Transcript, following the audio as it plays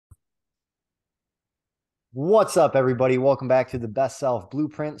What's up, everybody? Welcome back to the Best Self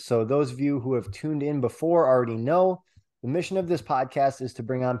Blueprint. So, those of you who have tuned in before already know the mission of this podcast is to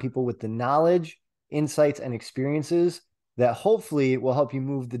bring on people with the knowledge, insights, and experiences that hopefully will help you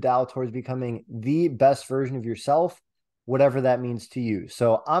move the dial towards becoming the best version of yourself, whatever that means to you.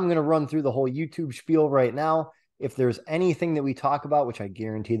 So, I'm going to run through the whole YouTube spiel right now. If there's anything that we talk about, which I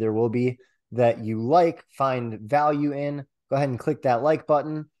guarantee there will be, that you like, find value in, go ahead and click that like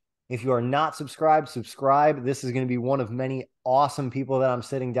button. If you are not subscribed, subscribe. This is going to be one of many awesome people that I'm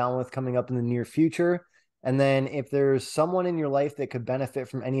sitting down with coming up in the near future. And then if there's someone in your life that could benefit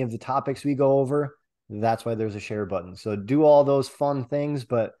from any of the topics we go over, that's why there's a share button. So do all those fun things.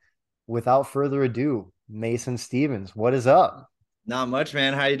 But without further ado, Mason Stevens, what is up? Not much,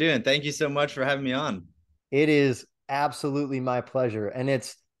 man. How you doing? Thank you so much for having me on. It is absolutely my pleasure. And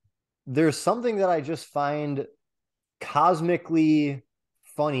there's something that I just find cosmically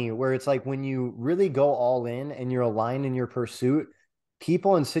funny where it's like when you really go all in and you're aligned in your pursuit,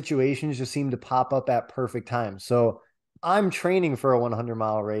 people and situations just seem to pop up at perfect times. So I'm training for a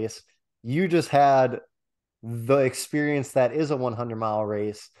 100-mile race. You just had the experience that is a 100-mile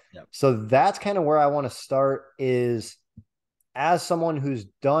race. Yep. So that's kind of where I want to start is as someone who's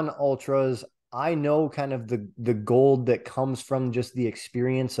done ultras, I know kind of the gold that comes from just the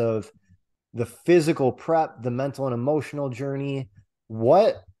experience of the physical prep, the mental and emotional journey.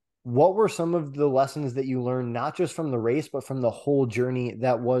 What what were some of the lessons that you learned, not just from the race, but from the whole journey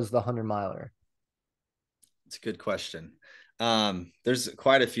that was the 100-miler? It's a good question. There's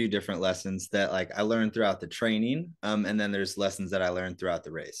quite a few different lessons that like I learned throughout the training. And then there's lessons that I learned throughout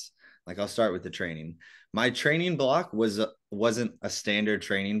the race. Like I'll start with the training. My training block wasn't a standard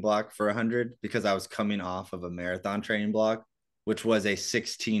training block for 100 because I was coming off of a marathon training block, which was a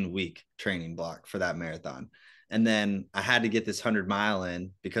 16-week training block for that marathon. And then I had to get this 100-mile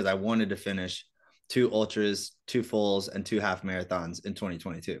in because I wanted to finish two ultras, two fulls, and two half marathons in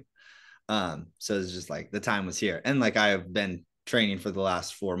 2022. So it's just like the time was here. And like I have been training for the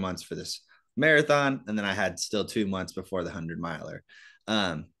last 4 months for this marathon. And then I had still 2 months before the 100-miler.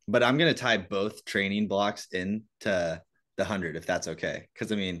 But I'm going to tie both training blocks into the 100 if that's okay.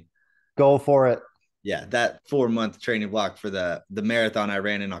 Cause I mean, Go for it. yeah, that 4 month training block for the marathon I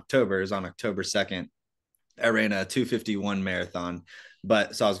ran in October is on October 2nd. I ran a 251 marathon,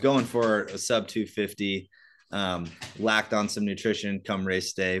 but so I was going for a sub 250, lacked on some nutrition come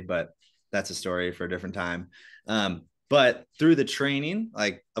race day, but that's a story for a different time. But through the training,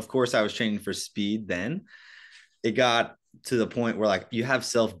 like, of course, I was training for speed then. It got to the point where, like, you have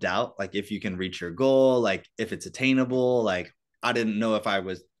self doubt, like, if you can reach your goal, like, if it's attainable. Like, I didn't know if I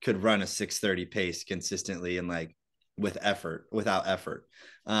could run a 6:30 pace consistently and, like, without effort.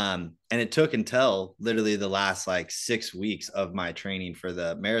 And it took until literally the last like 6 weeks of my training for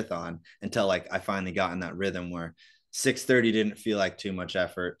the marathon until like I finally got in that rhythm where 6:30 didn't feel like too much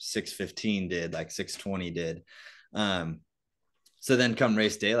effort. 6:15 did, like 6:20 did. Um, so then come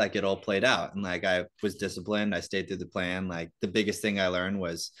race day, like it all played out. And like I was disciplined. I stayed through the plan. Like the biggest thing I learned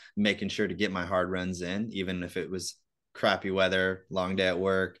was making sure to get my hard runs in, even if it was crappy weather, long day at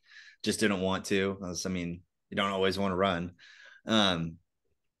work, just didn't want to. I mean, you don't always want to run. Um,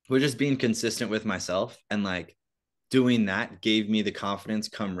 we're just being consistent with myself and like doing that gave me the confidence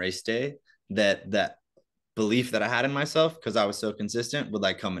come race day that belief that I had in myself because I was so consistent would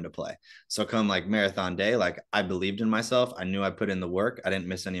like come into play. So come like marathon day, like I believed in myself. I knew I put in the work. I didn't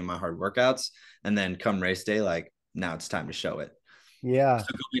miss any of my hard workouts. And then come race day, like now it's time to show it. Yeah.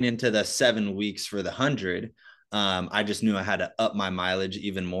 So going into the 7 weeks for the 100, I just knew I had to up my mileage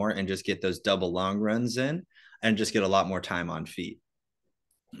even more and just get those double long runs in and just get a lot more time on feet.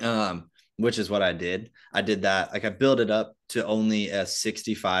 Which is what I did. I did that. Like I built it up to only a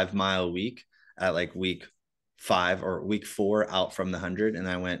 65-mile week at like week 5 or week 4 out from the 100. And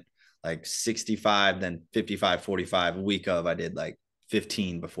I went like 65, then 55, 45. A week of I did like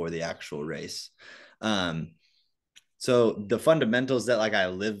 15 before the actual race. Um, so the fundamentals that like I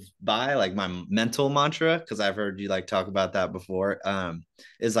live by, like my mental mantra, because I've heard you like talk about that before,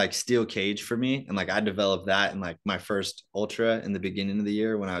 is like steel cage for me. And like I developed that in like my first ultra in the beginning of the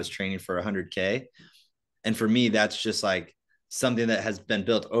year when I was training for 100K. And for me, that's just like something that has been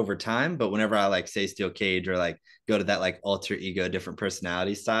built over time. But whenever I like say steel cage or like go to that like alter ego, different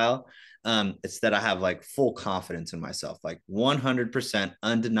personality style, it's that I have like full confidence in myself, like 100%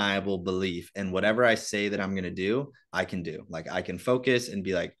 undeniable belief in whatever I say that I'm going to do, I can do. Like I can focus and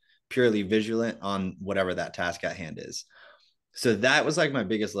be like purely vigilant on whatever that task at hand is. So that was like my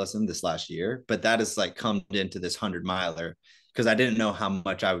biggest lesson this last year, but that has like come into this 100-miler because I didn't know how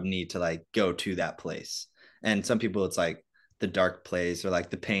much I would need to like go to that place. And some people, it's like the dark place or like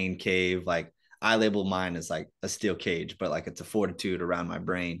the pain cave. Like I label mine as like a steel cage, but like it's a fortitude around my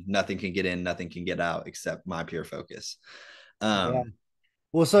brain. Nothing can get in, nothing can get out except my pure focus. Yeah. Um,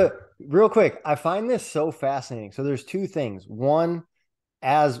 Well, so real quick, I find this so fascinating. So there's two things. One,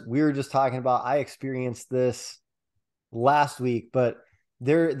 as we were just talking about, I experienced this last week, but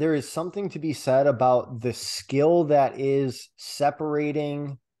there is something to be said about the skill that is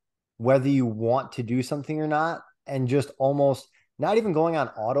separating whether you want to do something or not, and just almost not even going on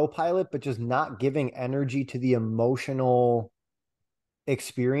autopilot, but just not giving energy to the emotional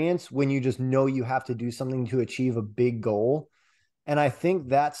experience when you just know you have to do something to achieve a big goal. And I think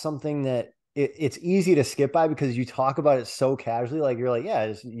that's something that it's easy to skip by because you talk about it so casually, like you're like,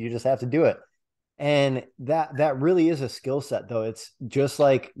 yeah, you just have to do it. And that really is a skill set, though. It's just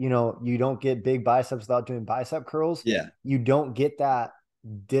like, you don't get big biceps without doing bicep curls. yeah, You don't get that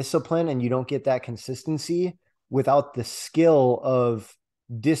discipline and you don't get that consistency without the skill of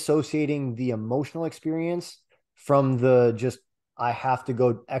dissociating the emotional experience from the just, I have to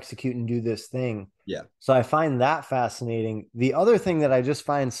go execute and do this thing. yeah, So I find that fascinating. The other thing that I just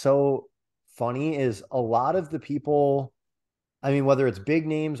find so funny is a lot of the people, I mean, whether it's big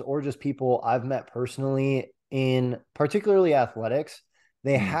names or just people I've met personally in particularly athletics,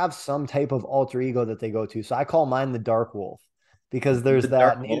 they mm. have some type of alter ego that they go to. So I call mine the dark wolf because there's The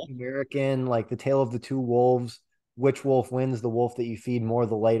dark that Native wolf. American, like the tale of the two wolves. Which wolf wins? The wolf that you feed more,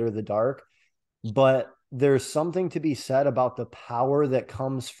 the light or the dark. But there's something to be said about the power that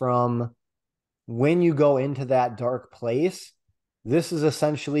comes from when you go into that dark place. This is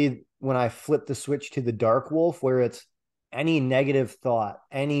essentially when I flip the switch to the dark wolf, where it's any negative thought,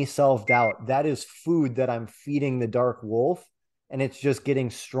 any self doubt, that is food that I'm feeding the dark wolf. And it's just getting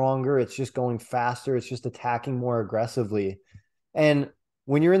stronger. It's just going faster. It's just attacking more aggressively. And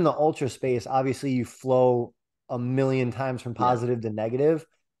when you're in the ultra space, obviously you flow a million times from Yeah, positive to negative,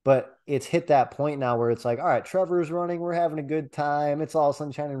 but it's hit that point now where it's like, all right, Trevor's running. We're having a good time. It's all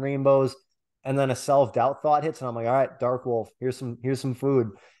sunshine and rainbows. And then a self-doubt thought hits, and I'm like, all right, dark wolf, here's some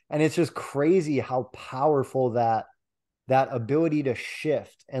food. And it's just crazy how powerful that ability to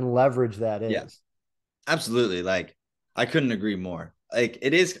shift and leverage that yeah, is. absolutely. Like I couldn't agree more. Like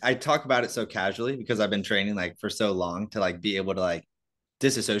it is, I talk about it so casually because I've been training like for so long to like be able to like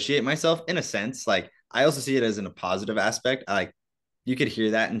disassociate myself in a sense. Like I also see it as in a positive aspect. Like you could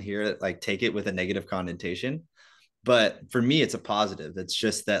hear that and hear it, like take it with a negative connotation. But for me, it's a positive. It's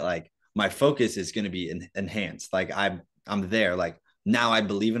just that like my focus is going to be enhanced. Like I'm there. Like now I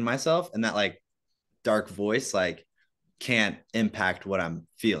believe in myself, and that like dark voice like can't impact what I'm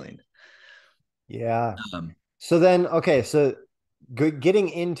feeling. Yeah. Um, So then, okay, so getting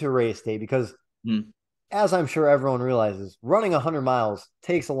into race day, because hmm, as I'm sure everyone realizes, running 100 miles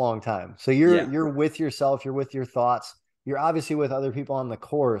takes a long time. So you're yeah. you're with yourself, you're with your thoughts, you're obviously with other people on the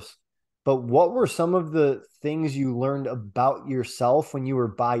course. But what were some of the things you learned about yourself when you were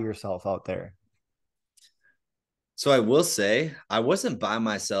by yourself out there? So I will say I wasn't by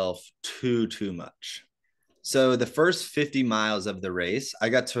myself too much. So the first 50 miles of the race, I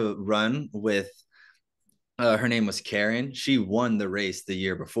got to run with her name was Karen. She won the race the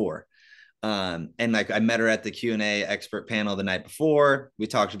year before. And like I met her at the Q&A expert panel the night before. We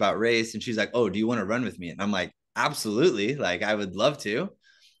talked about race and she's like, "Oh, do you want to run with me?" And I'm like, "Absolutely. Like I would love to."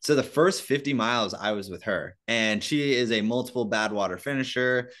 So the first 50 miles I was with her, and she is a multiple Badwater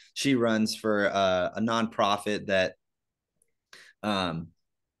finisher. She runs for a nonprofit that um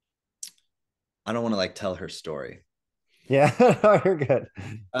I don't want to like tell her story. Yeah, you're good.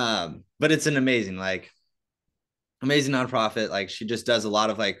 But it's an amazing amazing nonprofit. Like she just does a lot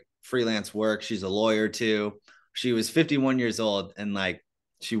of like freelance work. She's a lawyer too. She was 51 years old and like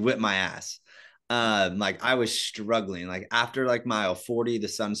she whipped my ass. Like I was struggling. Like after like mile 40, the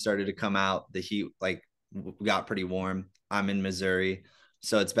sun started to come out. The heat like got pretty warm. I'm in Missouri.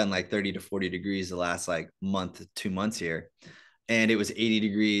 So it's been like 30 to 40 degrees the last like month, 2 months here. And it was 80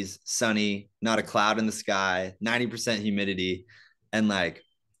 degrees, sunny, not a cloud in the sky, 90% humidity. And like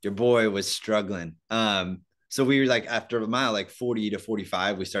your boy was struggling. So we were like after a mile, like 40 to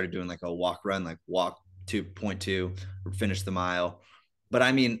 45, we started doing like a walk run, like walk 2.2, finish the mile. But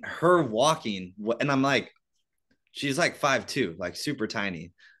I mean, her walking, and I'm like, she's like 5'2", like super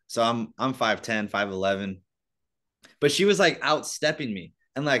tiny. So I'm 5'10, 5'11. But she was like outstepping me.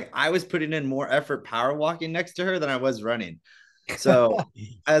 And like I was putting in more effort power walking next to her than I was running. So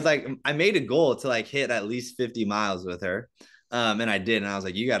I was like, I made a goal to like hit at least 50 miles with her. And I did. And I was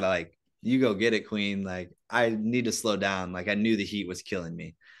like, you gotta like, you go get it, queen. Like, I need to slow down. Like, I knew the heat was killing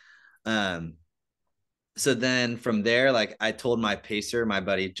me. Um, so then from there, like I told my pacer, my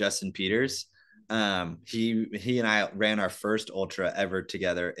buddy Justin Peters, He and I ran our first ultra ever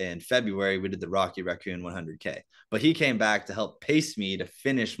together in February. We did the Rocky Raccoon 100K, but he came back to help pace me to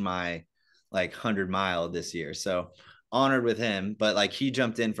finish my like 100 mile this year. So honored with him, but like he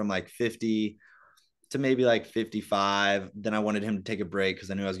jumped in from like 50 to maybe like 55. Then I wanted him to take a break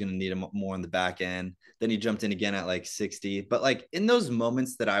because I knew I was going to need him more on the back end. Then he jumped in again at like 60. But like in those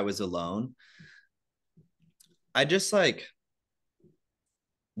moments that I was alone, I just like,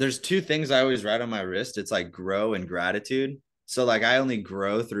 there's two things I always write on my wrist. It's like grow and gratitude. So like I only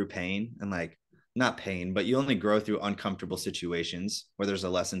grow through pain and like not pain, but you only grow through uncomfortable situations where there's a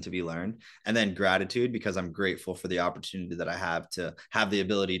lesson to be learned. And then gratitude because I'm grateful for the opportunity that I have to have the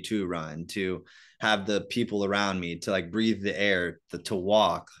ability to run, to have the people around me, to like breathe the air, to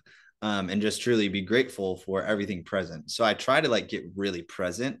walk, and just truly be grateful for everything present. So I try to like get really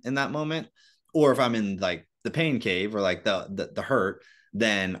present in that moment. Or if I'm in like the pain cave or like the hurt,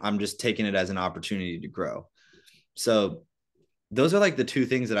 then I'm just taking it as an opportunity to grow. So those are like the two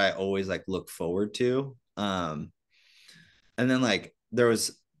things that I always like look forward to. And then like I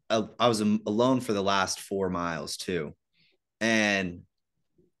was alone for the last 4 miles too. And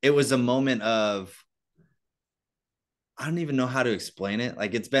it was a moment of, I don't even know how to explain it.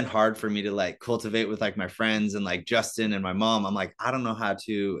 Like it's been hard for me to like cultivate with like my friends and like Justin and my mom. I'm like, I don't know how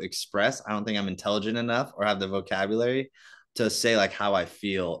to express. I don't think I'm intelligent enough or have the vocabulary to say like how I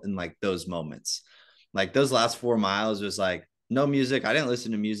feel in like those moments. Like those last 4 miles was like no music. I didn't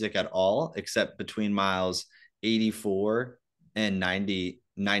listen to music at all except between miles 84 and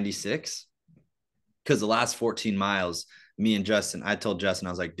 96. Because the last 14 miles, me and Justin, I told Justin,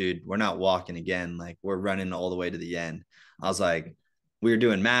 I was like, dude, we're not walking again. Like, we're running all the way to the end. I was like, we were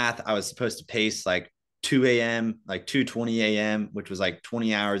doing math. I was supposed to pace like 2 a.m., like 2:20 a.m., which was like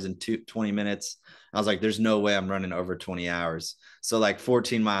 20 hours and 20 minutes. I was like, there's no way I'm running over 20 hours. So, like,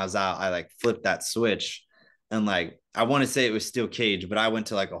 14 miles out, I like flipped that switch. And like, I want to say it was still cage, but I went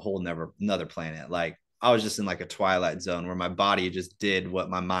to like a whole another planet. Like, I was just in like a twilight zone where my body just did what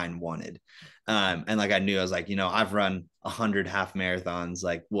my mind wanted. And like I knew I was like, I've run 100 half marathons.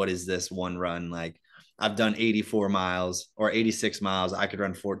 Like, what is this one run? Like, I've done 84 miles or 86 miles. I could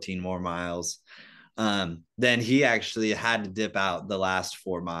run 14 more miles. Then he actually had to dip out the last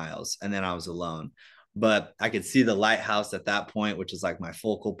 4 miles, and then I was alone. But I could see the lighthouse at that point, which is like my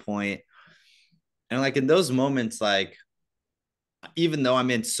focal point. And like in those moments, like even though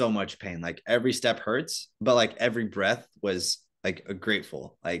I'm in so much pain, like every step hurts, but like every breath was like a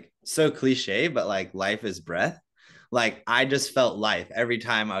grateful, like so cliche, but like life is breath. Like I just felt life every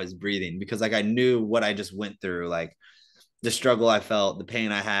time I was breathing because like I knew what I just went through, like the struggle I felt, the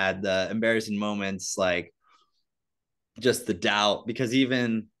pain I had, the embarrassing moments, like just the doubt. Because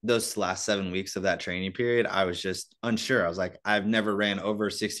even those last 7 weeks of that training period, I was just unsure. I was like, I've never ran over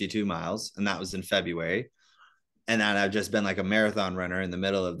 62 miles, and that was in February. And then I've just been like a marathon runner in the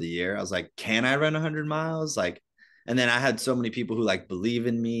middle of the year. I was like, can I run 100 miles? Like, and then I had so many people who like believe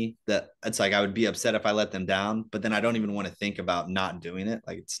in me that it's like I would be upset if I let them down. But then I don't even want to think about not doing it.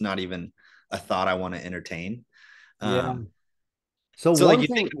 Like, it's not even a thought I want to entertain. Yeah. Um, So so like one you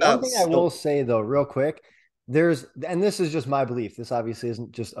thing, think one about thing I will so say though, real quick, and this is just my belief. This obviously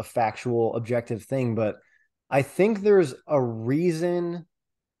isn't just a factual, objective thing, but I think there's a reason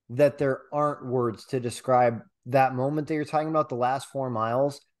that there aren't words to describe that moment that you're talking about, the last 4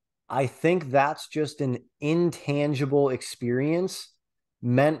 miles. I think that's just an intangible experience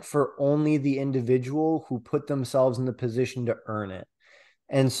meant for only the individual who put themselves in the position to earn it.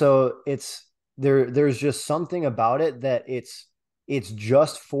 And so there's just something about it that it's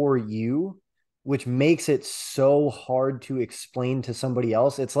just for you, which makes it so hard to explain to somebody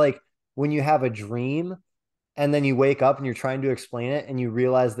else. It's like when you have a dream and then you wake up and you're trying to explain it and you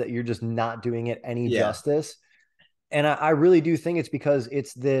realize that you're just not doing it any yeah, justice. And I really do think it's because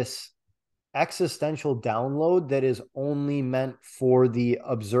it's this existential download that is only meant for the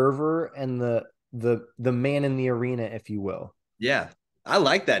observer and the man in the arena, if you will. yeah, I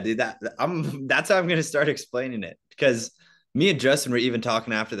like that, dude. That's how I'm gonna start explaining it because me and Justin were even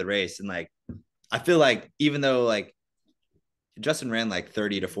talking after the race, and like I feel like even though like Justin ran like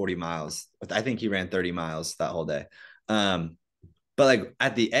 30 to 40 miles. I think he ran 30 miles that whole day. Um, but like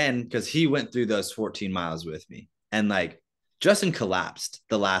at the end, because he went through those 14 miles with me, and like Justin collapsed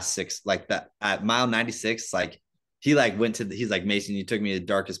the last six, like that at mile 96, like he like he's like, Mason, you took me to the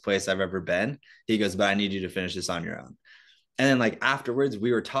darkest place I've ever been. He goes, but I need you to finish this on your own. And then like afterwards,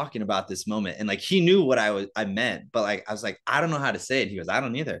 we were talking about this moment, and like he knew what I meant, but like I was like, I don't know how to say it. He goes, I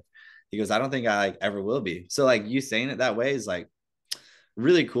don't either. He goes, I don't think I like ever will be. So like you saying it that way is like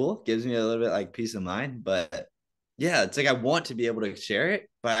really cool. Gives me a little bit like peace of mind. But yeah, it's like I want to be able to share it,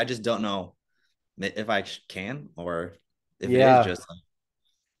 but I just don't know if I can, or if it is Yeah. just like,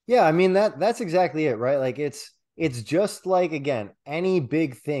 Yeah, I mean that's exactly it, right? Like it's just like again, any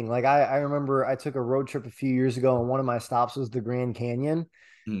big thing. Like I remember I took a road trip a few years ago and one of my stops was the Grand Canyon.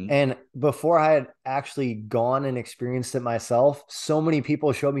 mhm. And before I had actually gone and experienced it myself, so many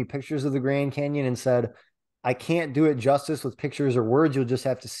people showed me pictures of the Grand Canyon and said, I can't do it justice with pictures or words. You'll just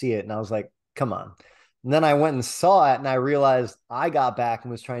have to see it. And I was like, come on. And then I went and saw it and I realized I got back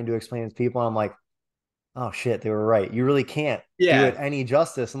and was trying to explain it to people. And I'm like, oh shit, they were right. You really can't do it Yeah, any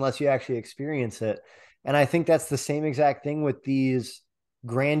justice unless you actually experience it. And I think that's the same exact thing with these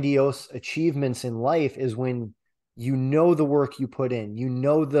grandiose achievements in life is when you know the work you put in, you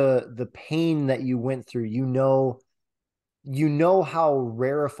know the pain that you went through, you know how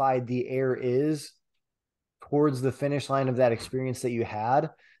rarefied the air is towards the finish line of that experience that you had.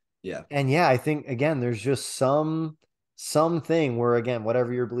 yeah, And yeah, I think again, there's just something where again,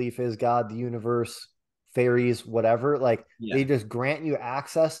 whatever your belief is, God, the universe, fairies, whatever, like yeah. they just grant you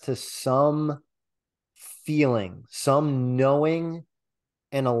access to some feeling, some knowing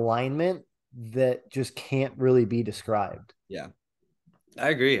and alignment that just can't really be described. Yeah, I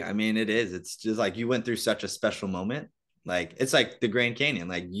agree. I mean, it is. It's just like you went through such a special moment. Like it's like the Grand Canyon.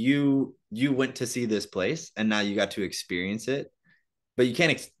 Like you went to see this place and now you got to experience it, but you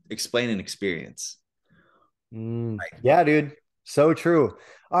can't explain an experience. Like, Yeah, dude. So true.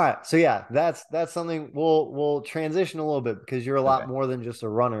 All right. So yeah, that's something we'll transition a little bit because you're a okay. lot more than just a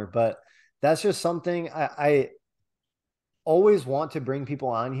runner, but that's just something I always want to bring people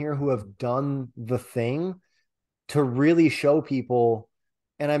on here who have done the thing to really show people.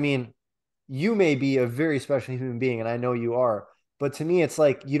 And I mean, you may be a very special human being, and I know you are. But to me, it's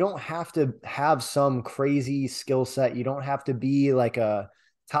like you don't have to have some crazy skill set. You don't have to be like a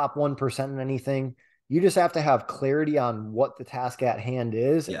top 1% in anything. You just have to have clarity on what the task at hand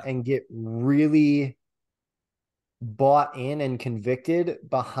is Yeah, and get really bought in and convicted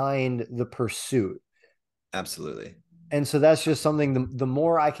behind the pursuit. absolutely. And so that's just something the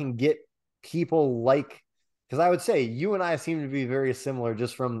more I can get people like, because I would say you and I seem to be very similar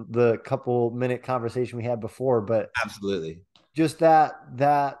just from the couple minute conversation we had before, but Absolutely. just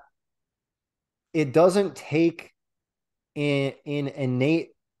that it doesn't take in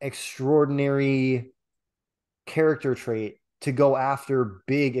innate extraordinary character trait to go after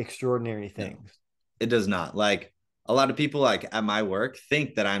big extraordinary No, things. it does not. Like a lot of people like at my work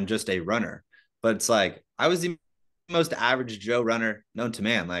think that I'm just a runner, but it's like I was the most average Joe runner known to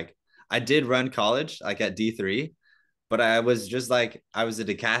man. Like I did run college like at D3, but I was just like I was a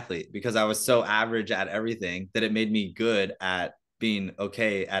decathlete because I was so average at everything that it made me good at being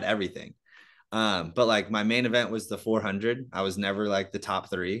okay at everything. But like my main event was the 400. I was never like the top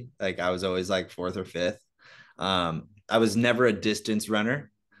three. Like I was always like fourth or fifth. I was never a distance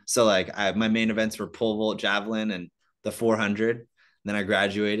runner. So like my main events were pole vault, javelin, and the 400. Then I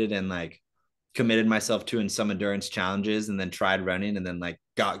graduated and like committed myself to in some endurance challenges and then tried running and then like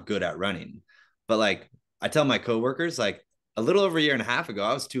got good at running. But like I tell my coworkers, like a little over a year and a half ago,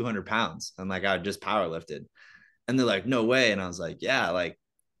 I was 200 pounds and like I just power lifted. And they're like, no way. And I was like, yeah, like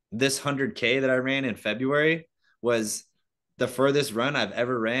this 100K that I ran in February was the furthest run I've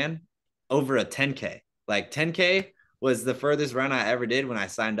ever ran over a 10K. Like 10K was the furthest run I ever did when I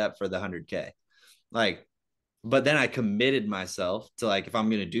signed up for the 100K. Like, but then I committed myself to like, if I'm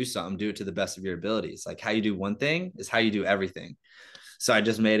going to do something, do it to the best of your abilities. Like, how you do one thing is how you do everything. So I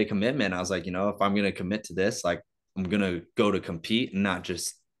just made a commitment. I was like, if I'm going to commit to this, like, I'm going to go to compete and not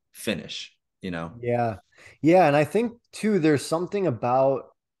just finish. Yeah. Yeah. And I think too, there's something about,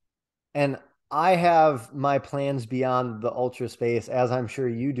 and I have my plans beyond the ultra space, as I'm sure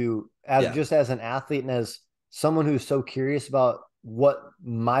you do, as Yeah. just as an athlete and as someone who's so curious about what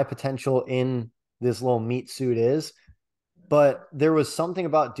my potential in this little meat suit is. But there was something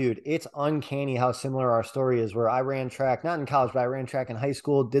about, dude, it's uncanny how similar our story is. Where I ran track, not in college, but I ran track in high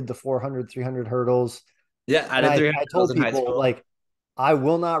school, did the 400, 300 hurdles. Yeah. I And did I 300 told in high people, school. like, I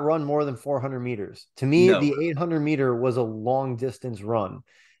will not run more than 400 meters. To me, No. the 800-meter was a long distance run.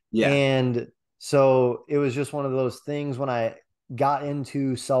 Yeah. And so it was just one of those things when I got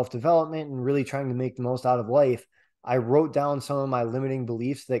into self development and really trying to make the most out of life. I wrote down some of my limiting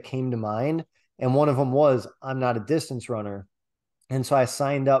beliefs that came to mind. And one of them was, I'm not a distance runner. And so I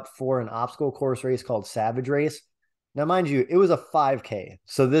signed up for an obstacle course race called Savage Race. Now, mind you, it was a 5K.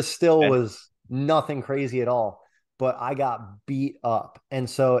 So this still Okay. was nothing crazy at all, but I got beat up. And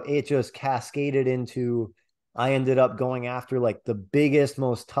so it just cascaded into, I ended up going after like the biggest,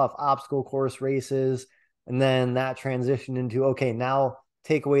 most tough obstacle course races. And then that transitioned into, okay, now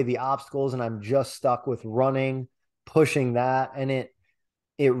take away the obstacles and I'm just stuck with running, pushing that. And it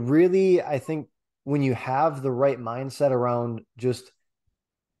really, I think, when you have the right mindset around just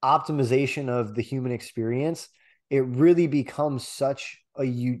optimization of the human experience, it really becomes such a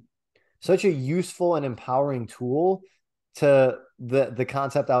useful and empowering tool to the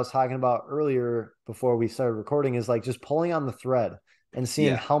concept I was talking about earlier before we started recording, is like just pulling on the thread and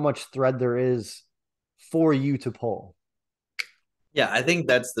seeing Yeah. how much thread there is for you to pull. Yeah. I think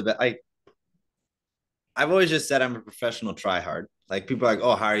that's the best. I've always just said I'm a professional try hard. Like people are like,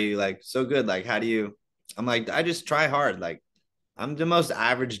 oh, how are you like so good? Like, how do you? I'm like, I just try hard. Like, I'm the most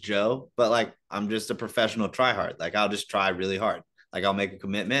average Joe, but like, I'm just a professional try hard. Like, I'll just try really hard. Like, I'll make a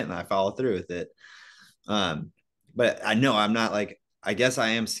commitment and I follow through with it. Um, but I know I'm not like, I guess I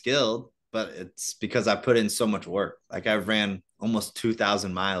am skilled, but it's because I put in so much work. Like, I've ran almost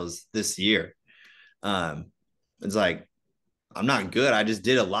 2,000 miles this year. Um, it's like, I'm not good. I just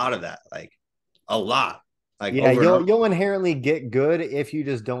did a lot of that. Like, a lot, like Yeah, over and over. you'll inherently get good if you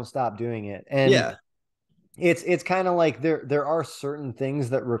just don't stop doing it. And Yeah. it's kind of like there are certain things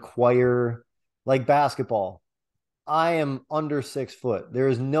that require, like basketball. I am under 6 foot. There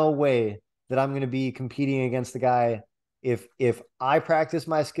is no way that I'm going to be competing against the guy. If I practice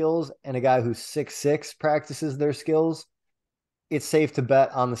my skills and a guy who's 6'6" practices their skills, it's safe to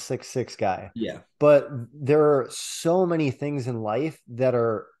bet on the 6'6" guy. Yeah. But there are so many things in life that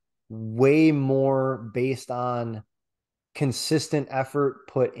are way more based on consistent effort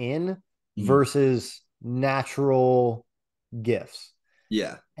put in Mhm. versus natural gifts.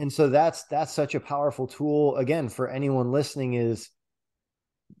 Yeah. And so that's such a powerful tool again for anyone listening. Is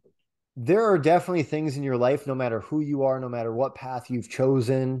there are definitely things in your life, no matter who you are, no matter what path you've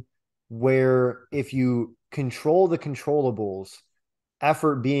chosen, where if you control the controllables,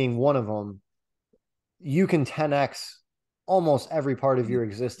 effort being one of them, you can 10x almost every part of your Yeah.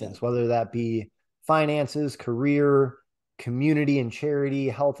 existence, whether that be finances, career, community and charity,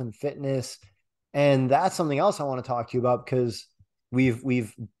 health and fitness. And that's something else I want to talk to you about, because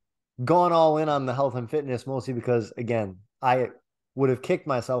we've gone all in on the health and fitness, mostly because again, I would have kicked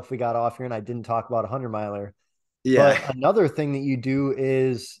myself if we got off here and I didn't talk about a 100 miler. Yeah. But another thing that you do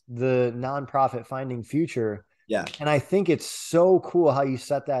is the nonprofit Finding Future. Yeah. And I think it's so cool how you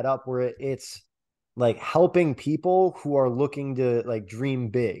set that up, where it's like helping people who are looking to like dream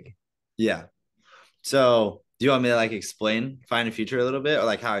big. Yeah. So do you want me to like explain Find a Future a little bit or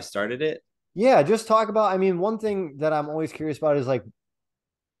like how I started it? Yeah, just talk about, I mean, one thing that I'm always curious about is like,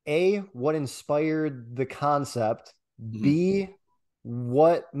 A, what inspired the concept? Mhm. B,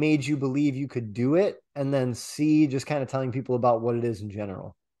 what made you believe you could do it? And then C, just kind of telling people about what it is in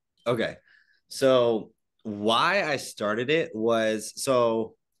general. Okay. So why I started it was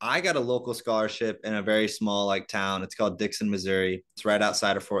so I got a local scholarship in a very small like town. It's called Dixon, Missouri. It's right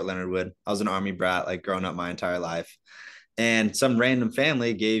outside of Fort Leonard Wood. I was an army brat, like growing up my entire life. And some random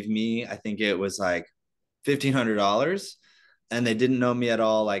family gave me, I think it was like $1,500, and they didn't know me at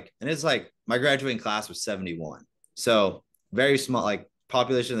all. Like, and it's like my graduating class was 71. So very small, like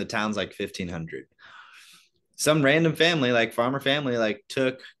population of the town's like 1,500. Some random family, like farmer family, like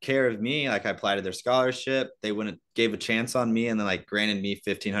took care of me. Like I applied to their scholarship. They wouldn't gave a chance on me and then like granted me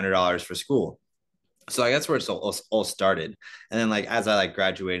 $1,500 for school. So like that's where it's all started. And then like as I like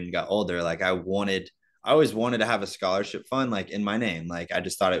graduated and got older, like I always wanted to have a scholarship fund like in my name. Like I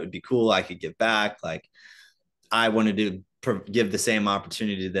just thought it would be cool. I could give back. Like I wanted to give the same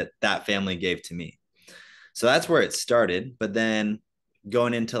opportunity that that family gave to me. So that's where it started. But then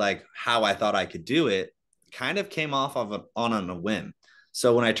going into like how I thought I could do it kind of came off of on a whim.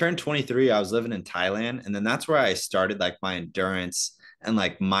 So when I turned 23, I was living in Thailand. And then that's where I started like my endurance and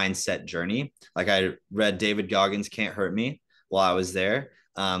like mindset journey. Like I read David Goggins' Can't Hurt Me while I was there.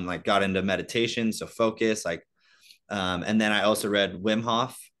 Like got into meditation, so focus, like, and then I also read Wim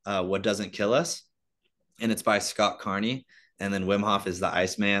Hof, What Doesn't Kill Us, and it's by Scott Carney. And then Wim Hof is the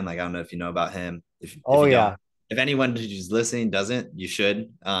Iceman. Like I don't know if you know about him. If Oh you don't, yeah. if anyone who's listening doesn't, you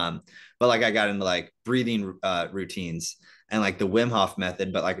should. But like I got into like breathing routines and like the Wim Hof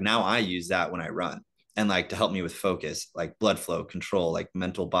method. But like now I use that when I run and like to help me with focus, like blood flow control, like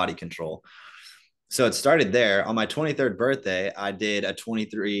mental body control. So it started there. On my 23rd birthday, I did a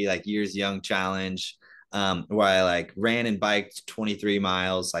 23 like years young challenge, where I like ran and biked 23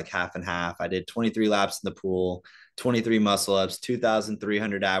 miles, like half and half. I did 23 laps in the pool, 23 muscle ups,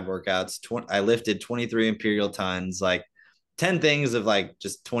 2,300 ab workouts. I lifted 23 imperial tons, like 10 things of like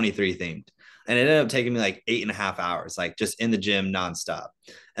just 23 themed. And it ended up taking me like 8.5 hours, like just in the gym nonstop.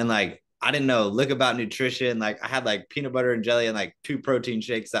 And like I didn't know look about nutrition. Like I had like peanut butter and jelly and like 2 protein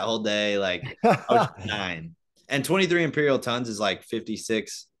shakes that whole day. Like I was just dying. And 23 imperial tons is like 50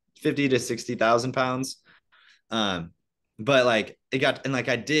 to 60,000 pounds. Um, but like it got, and like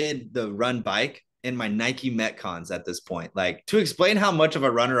I did the run bike in my Nike Metcons at this point. Like, to explain how much of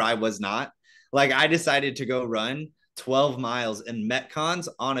a runner I was not, like I decided to go run 12 miles in Metcons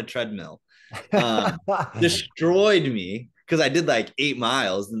on a treadmill. Um, Destroyed me because I did like 8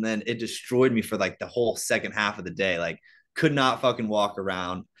 miles and then it destroyed me for like the whole second half of the day. Like, could not fucking walk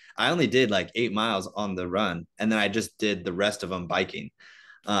around. I only did like 8 miles on the run and then I just did the rest of them biking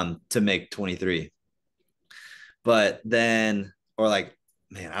to make 23. But then, or like,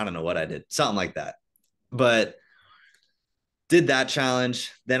 man, I don't know what I did, something like that. But did that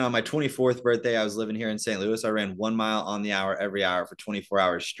challenge. Then on my 24th birthday, I was living here in St. Louis. I ran 1 mile on the hour every hour for 24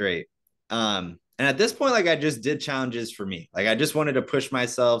 hours straight. And at this point, like I just did challenges for me. Like I just wanted to push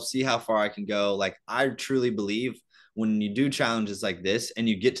myself, see how far I can go. Like I truly believe when you do challenges like this and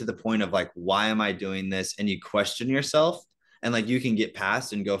you get to the point of like, why am I doing this? And you question yourself and like you can get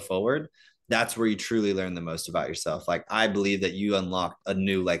past and go forward. That's where you truly learn the most about yourself. Like I believe that you unlock a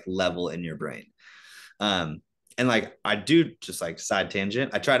new like level in your brain. Um, and like I do just like side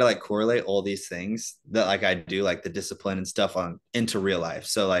tangent, I try to like correlate all these things that like I do, like the discipline and stuff on into real life.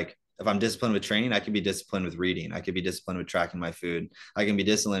 So like if I'm disciplined with training, I can be disciplined with reading. I could be disciplined with tracking my food. I can be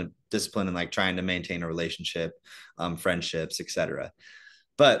disciplined in like trying to maintain a relationship, friendships, etc.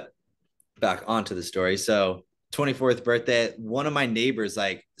 But back onto the story. So 24th birthday, one of my neighbors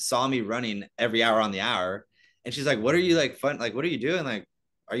like saw me running every hour on the hour. And she's like, what are you like fun? Like, what are you doing? Like,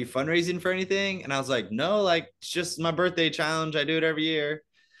 are you fundraising for anything? And I was like, no, like it's just my birthday challenge. I do it every year.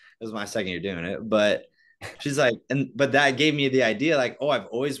 It was my second year doing it. But she's like, but that gave me the idea, like, oh, I've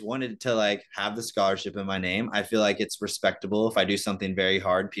always wanted to like have the scholarship in my name. I feel like it's respectable. If I do something very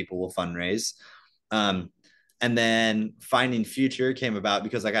hard, people will fundraise. Um, and then finding future came about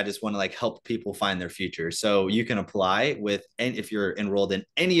because like I just want to like help people find their future. So you can apply with, and if you're enrolled in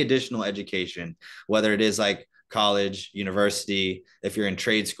any additional education, whether it is like college, university, if you're in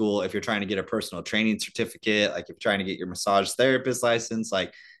trade school, if you're trying to get a personal training certificate, like if you're trying to get your massage therapist license,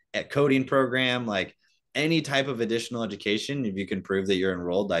 like at coding program, like any type of additional education, if you can prove that you're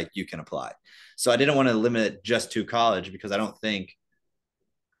enrolled, like you can apply. So I didn't want to limit it just to college because I don't think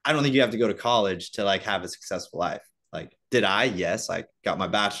you have to go to college to like have a successful life. Like, did I? Yes. Like, got my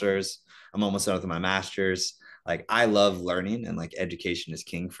bachelor's. I'm almost done with my master's. Like, I love learning and like education is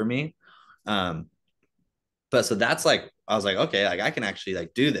king for me. Um, but so that's like, I was like, okay, like I can actually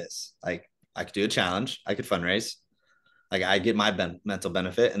like do this. Like, I could do a challenge. I could fundraise. Like, I get my mental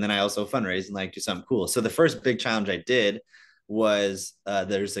benefit, and then I also fundraise and like do something cool. So the first big challenge I did was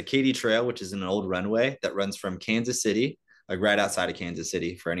there's a Katy Trail, which is an old runway that runs from Kansas City, like right outside of Kansas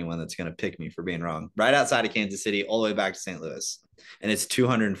City, for anyone that's going to pick me for being wrong, right outside of Kansas City, all the way back to St. Louis. And it's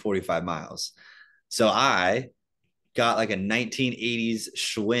 245 miles. So I got like a 1980s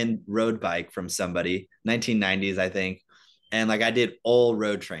Schwinn road bike from somebody, 1990s, I think. And like I did all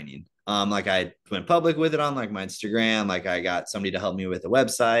road training. Like I went public with it on like my Instagram. Like I got somebody to help me with the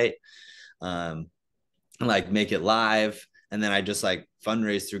website, um, like make it live. And then I just like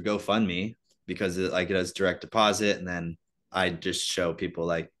fundraise through GoFundMe because it does direct deposit. And then I just show people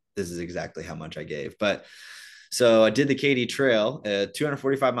like, this is exactly how much I gave. But so I did the Katy Trail,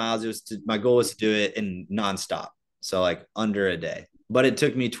 245 miles. My goal was to do it in nonstop. So like under a day, but it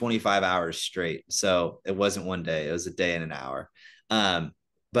took me 25 hours straight. So it wasn't one day, it was a day and an hour. Um,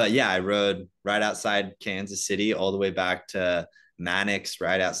 but yeah, I rode right outside Kansas City all the way back to Mannix,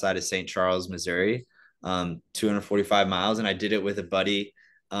 right outside of St. Charles, Missouri, 245 miles. And I did it with a buddy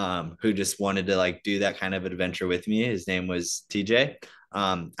who just wanted to like do that kind of adventure with me. His name was TJ.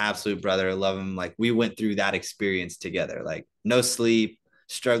 Absolute brother. I love him. Like we went through that experience together, like no sleep,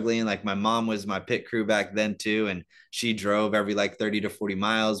 struggling. Like my mom was my pit crew back then too. And she drove every like 30 to 40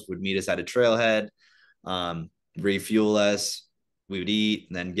 miles, would meet us at a trailhead, refuel us, we would eat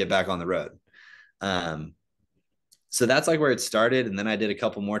and then get back on the road. Um, so that's like where it started. And then I did a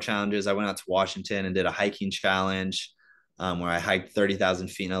couple more challenges. I went out to Washington and did a hiking challenge where I hiked 30,000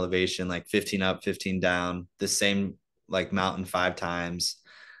 feet in elevation, like 15 up, 15 down, the same like mountain 5 times.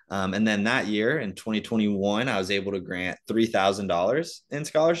 And then that year in 2021, I was able to grant $3,000 in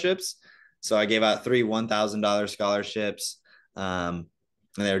scholarships. So I gave out three $1,000 scholarships. And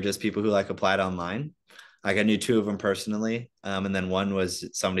they were just people who like applied online. Like I knew two of them personally. And then one was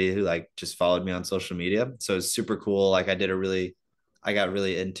somebody who like just followed me on social media. So it's super cool. Like I got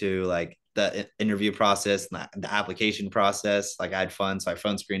really into like the interview process and the application process. Like I had fun. So I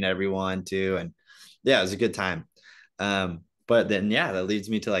phone screened everyone too. And yeah, it was a good time. But then, yeah, that leads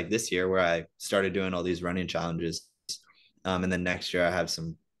me to like this year where I started doing all these running challenges. And then next year I have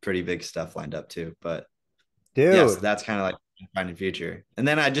some pretty big stuff lined up too. But yeah, so Dude, that's kind of like finding future. And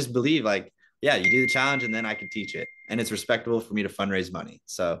then I just believe like, yeah, you do the challenge and then I can teach it. And it's respectable for me to fundraise money.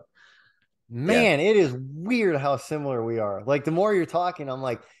 So Yeah. Man, it is weird how similar we are. Like the more you're talking, I'm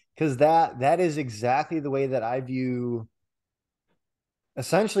like, because that is exactly the way that I view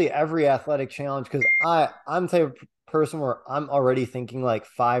essentially every athletic challenge. Because I'm the type of person where I'm already thinking like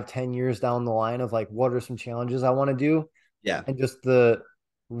 5, 10 years down the line of like what are some challenges I want to do, Yeah. and just the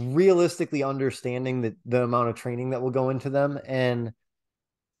realistically understanding the amount of training that will go into them. And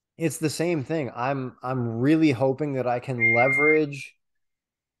it's the same thing. I'm really hoping that I can leverage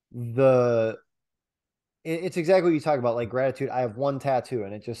the it's exactly what you talk about, like gratitude. I have one tattoo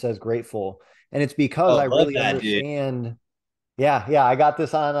and it just says grateful. And it's because I Oh, love really that, dude. understand. Yeah, yeah. I got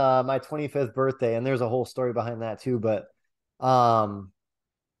this on my 25th birthday, and there's a whole story behind that too. But um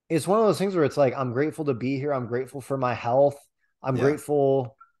it's one of those things where it's like I'm grateful to be here. I'm grateful for my health. I'm Yeah.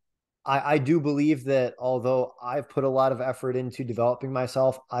 grateful. I do believe that although I've put a lot of effort into developing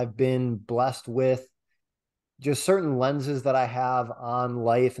myself, I've been blessed with just certain lenses that I have on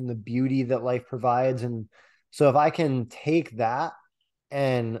life and the beauty that life provides. And so if I can take that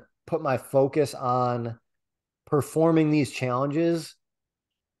and put my focus on performing these challenges,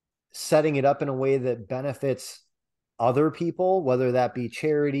 setting it up in a way that benefits other people, whether that be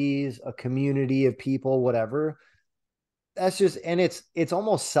charities, a community of people, whatever. That's just, and it's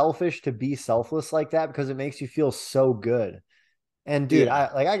almost selfish to be selfless like that because it makes you feel so good. And dude, Yeah.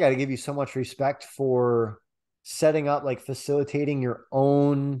 I got to give you so much respect for setting up, like facilitating your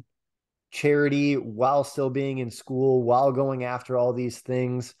own charity while still being in school, while going after all these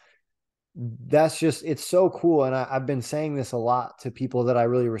things. That's just, it's so cool. And I've been saying this a lot to people that I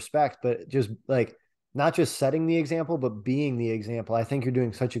really respect, but just like not just setting the example, but being the example. I think you're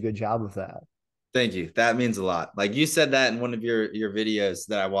doing such a good job with that. Thank you. That means a lot. Like you said that in one of your videos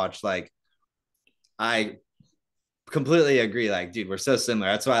that I watched. Like I completely agree. Like, dude, we're so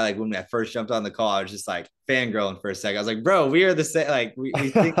similar. That's why, like, when I first jumped on the call, I was just like fangirling for a second. I was like, bro, we are the same. Like, we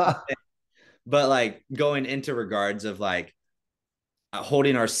think, but like going into regards of like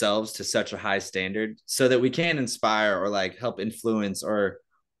holding ourselves to such a high standard so that we can inspire or like help influence or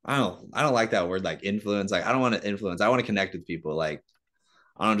I don't like that word like influence. Like, I don't want to influence. I want to connect with people. Like,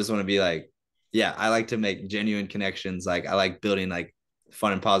 I don't just want to be like, yeah, I like to make genuine connections. Like, I like building like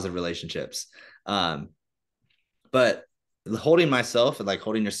fun and positive relationships. Um, but holding myself and like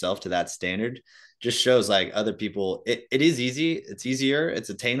holding yourself to that standard just shows like other people it is easy, it's easier, it's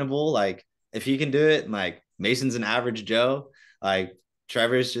attainable. Like if he can do it, and like Mason's an average Joe, like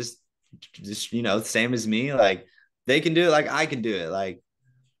Trevor's just same as me, like they can do it, like I can do it. Like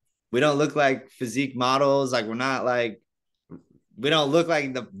we don't look like physique models, like we're not like we don't look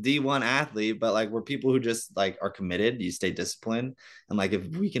like the D1 athlete, but like we're people who just like are committed. You stay disciplined. And like if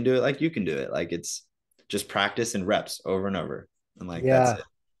we can do it, like you can do it. Like it's just practice and reps over and over. And like that's Yeah. it.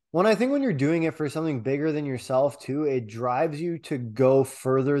 Well, I think when you're doing it for something bigger than yourself too, it drives you to go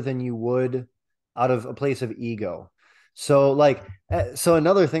further than you would out of a place of ego. So like, so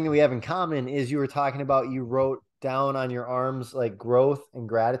another thing that we have in common is you were talking about, you wrote down on your arms like growth and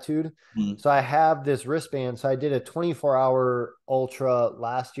gratitude. Mm. So I have this wristband. So I did a 24-hour ultra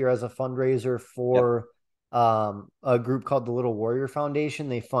last year as a fundraiser Yep. for a group called the Little Warrior Foundation.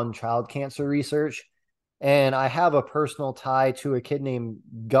 They fund child cancer research. And I have a personal tie to a kid named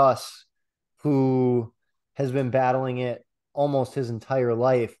Gus who has been battling it almost his entire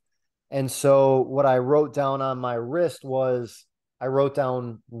life. And so what I wrote down on my wrist was I wrote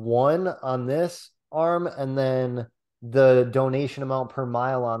down one on this arm and then the donation amount per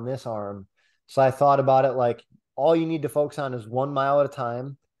mile on this arm. So I thought about it like all you need to focus on is 1 mile at a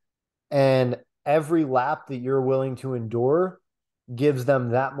time. And every lap that you're willing to endure gives them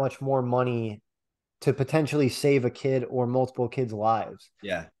that much more money to potentially save a kid or multiple kids' lives.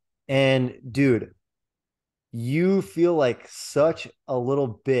 Yeah. And dude, you feel like such a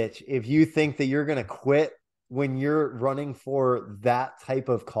little bitch if you think that you're going to quit when you're running for that type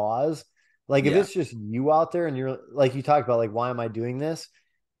of cause. Like if Yeah. it's just you out there and you're like you talked about like why am I doing this?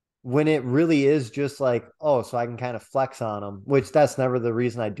 When it really is just like, oh, so I can kind of flex on them, which that's never the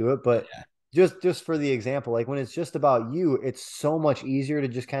reason I do it, but Yeah. just for the example, like when it's just about you, it's so much easier to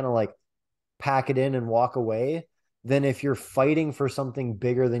just kind of like pack it in and walk away than if you're fighting for something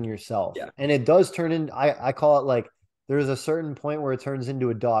bigger than yourself. Yeah. And it does turn in, I call it like there's a certain point where it turns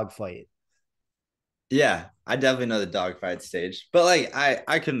into a dog fight. Yeah. I definitely know the dogfight stage. But like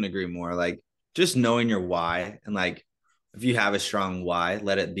I couldn't agree more. Like just knowing your why and like if you have a strong why,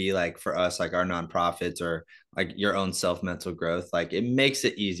 let it be like for us, like our nonprofits or like your own self mental growth. Like it makes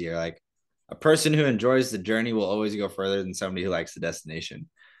it easier. Like a person who enjoys the journey will always go further than somebody who likes the destination.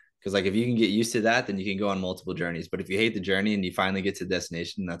 Because like if you can get used to that, then you can go on multiple journeys. But if you hate the journey and you finally get to the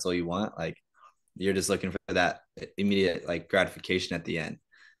destination, that's all you want. Like you're just looking for that immediate like gratification at the end.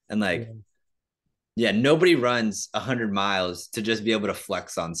 And Yeah. like Yeah, nobody runs 100 miles to just be able to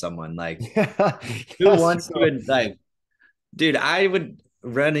flex on someone. Like, Yeah, who yes, wants to, like, dude, I would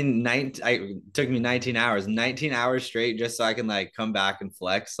run in 19, it took me 19 hours straight just so I can like come back and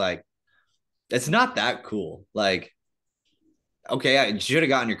flex. Like, it's not that cool. Like, okay, I should have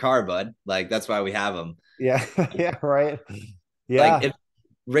gotten your car, bud. Like, that's why we have them. yeah, yeah, right. Like, Yeah, if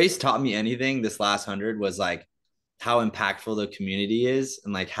race taught me anything this last 100 was like how impactful the community is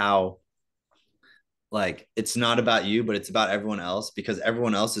and like how like it's not about you but it's about everyone else because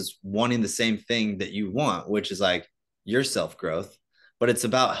everyone else is wanting the same thing that you want, which is like your self growth, but it's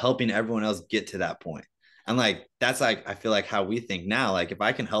about helping everyone else get to that point. And like that's like I feel like how we think now, like if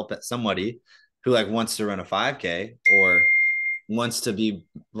I can help somebody who like wants to run a 5K or wants to be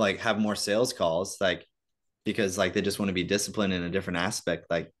like have more sales calls, like because like they just want to be disciplined in a different aspect,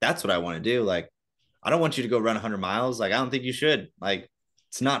 like that's what I want to do. Like I don't want you to go run 100 miles. Like I don't think you should. Like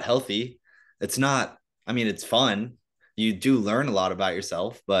it's not healthy. It's not, I mean, it's fun. You do learn a lot about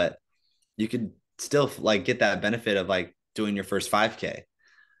yourself, but you could still like get that benefit of like doing your first 5K.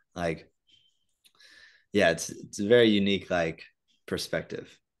 Like, yeah, it's a very unique like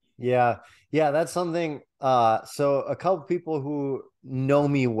perspective. yeah, yeah. That's something. So a couple people who know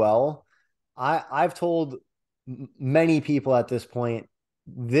me well, I've told many people at this point,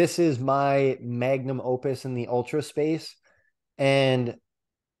 this is my magnum opus in the ultra space, and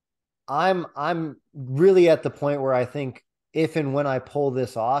I'm really at the point where I think if and when I pull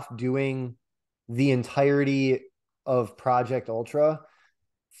this off, doing the entirety of Project Ultra,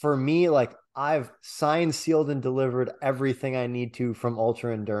 for me, like I've signed, sealed, and delivered everything I need to from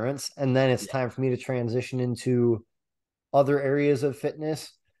ultra endurance. And then it's Yeah. time for me to transition into other areas of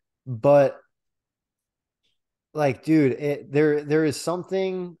fitness. But like, dude, there is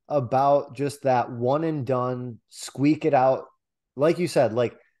something about just that one and done, squeak it out. Like you said,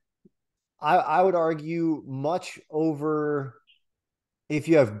 like I would argue much over if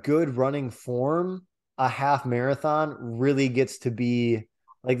you have good running form, a half marathon really gets to be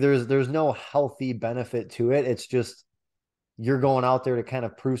like there's no healthy benefit to it. It's just you're going out there to kind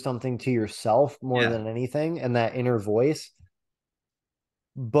of prove something to yourself more Yeah. than anything and that inner voice.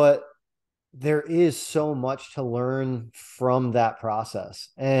 But there is so much to learn from that process.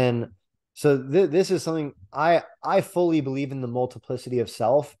 And so this is something I fully believe in the multiplicity of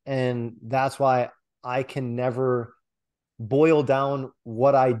self, and that's why I can never boil down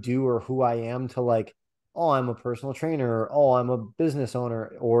what I do or who I am to like, oh, I'm a personal trainer, or oh, I'm a business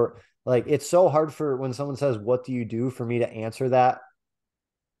owner, or like it's so hard for when someone says, what do you do, for me to answer that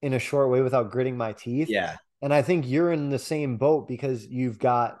in a short way without gritting my teeth. Yeah. And I think you're in the same boat because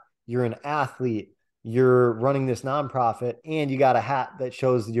you're an athlete, you're running this nonprofit, and you got a hat that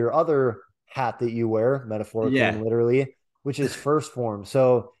shows your other hat that you wear, metaphorically and Yeah. literally, which is First Form.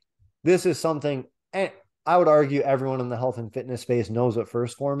 So this is something, and I would argue everyone in the health and fitness space knows what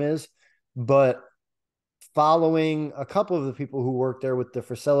First Form is, but following a couple of the people who work there with the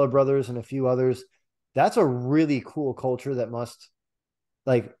Frisella brothers and a few others, that's a really cool culture that must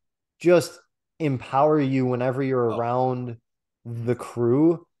like just empower you whenever you're Oh, around the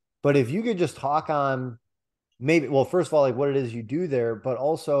crew. But if you could just talk on maybe, well, first of all, like what it is you do there, but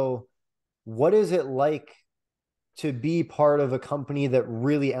also what is it like to be part of a company that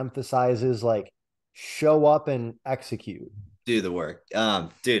really emphasizes like show up and execute? do the work.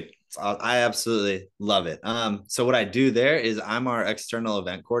 Dude, I absolutely love it. So what I do there is I'm our external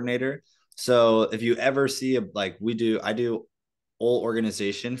event coordinator. So if you ever see like I do all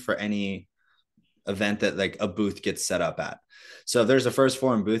organization for any event that like a booth gets set up at. So if there's a First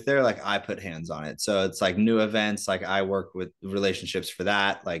Form booth there, like I put hands on it. So it's like new events, like I work with relationships for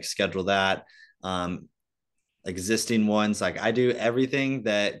that, like schedule that. Um, Existing ones, like I do everything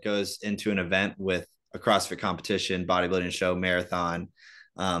that goes into an event with a CrossFit competition, bodybuilding show, marathon.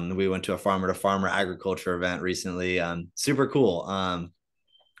 We went to a farmer to farmer agriculture event recently. Super cool.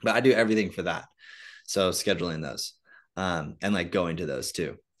 But I do everything for that. So scheduling those and like going to those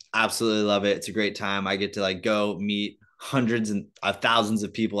too. Absolutely love it. It's a great time. I get to like go meet hundreds and thousands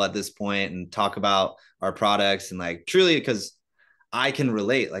of people at this point and talk about our products and like truly because I can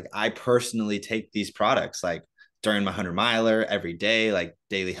relate. Like I personally take these products like during my 100 miler every day, like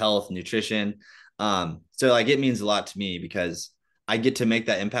daily health, nutrition. So like it means a lot to me because I get to make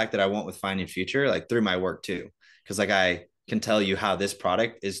that impact that I want with Finding Future, like through my work too. Cause like I can tell you how this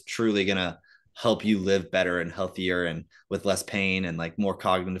product is truly gonna help you live better and healthier and with less pain and like more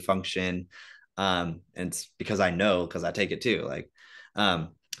cognitive function. And it's because I know because I take it too. So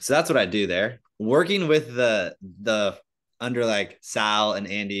that's what I do there. Working with the under like Sal and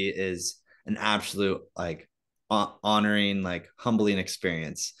Andy is an absolute like honoring, like humbling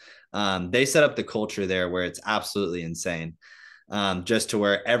experience. They set up the culture there where it's absolutely insane. Just to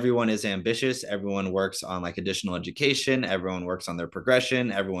where everyone is ambitious, everyone works on like additional education, everyone works on their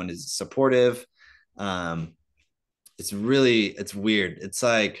progression, everyone is supportive. Um, it's weird. It's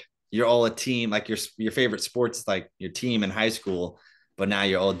like you're all a team, like your favorite sports, like your team in high school, but now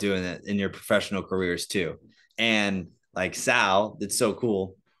you're all doing it in your professional careers too. And like Sal, it's so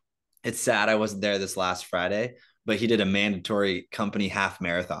cool. It's sad I wasn't there this last Friday, but he did a mandatory company half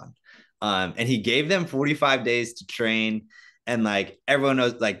marathon. And he gave them 45 days to train. And like everyone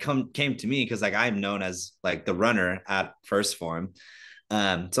knows, like came to me because like I'm known as like the runner at First Form.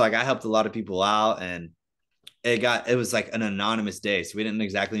 So like I helped a lot of people out, and it was like an anonymous day, so we didn't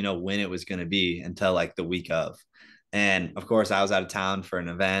exactly know when it was going to be until like the week of. And of course I was out of town for an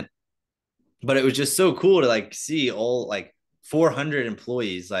event, but it was just so cool to like see all like 400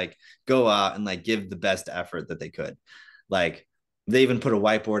 employees like go out and like give the best effort that they could. Like they even put a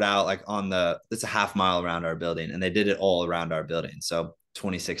whiteboard out like on it's a half mile around our building, and they did it all around our building, so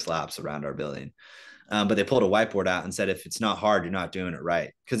 26 laps around our building. But they pulled a whiteboard out and said, if it's not hard, you're not doing it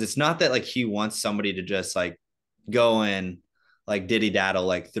right. Because it's not that like he wants somebody to just like go and like diddy daddle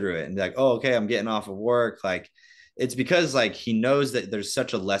like through it and be like, oh, okay, I'm getting off of work. Like it's because like he knows that there's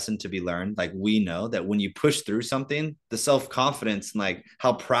such a lesson to be learned. Like we know that when you push through something, the self-confidence and like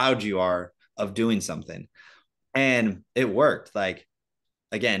how proud you are of doing something. And it worked. Like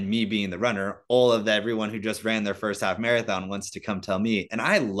again, me being the runner, all of everyone who just ran their first half marathon wants to come tell me. And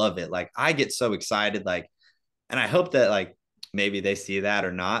I love it. Like I get so excited. Like, and I hope that like maybe they see that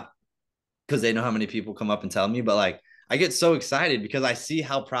or not, because they know how many people come up and tell me, but like I get so excited because I see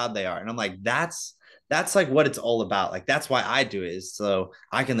how proud they are. And I'm like, that's like what it's all about. Like that's why I do it, is so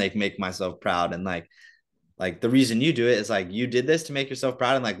I can like make myself proud. And like the reason you do it is like you did this to make yourself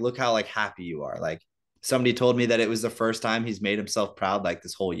proud, and like look how like happy you are. Like somebody told me that it was the first time he's made himself proud like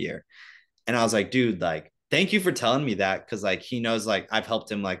this whole year. And I was like, dude, like thank you for telling me that, because like he knows like I've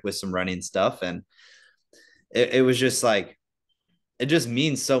helped him like with some running stuff. And it was just like it just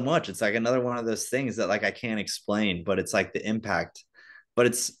means so much. It's like another one of those things that like I can't explain, but it's like the impact. But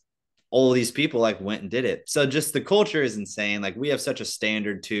it's all these people like went and did it. So just the culture is insane. Like we have such a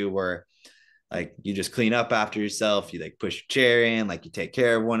standard too, where like you just clean up after yourself, you like push your chair in, like you take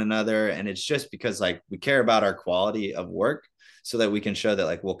care of one another. And it's just because like we care about our quality of work, so that we can show that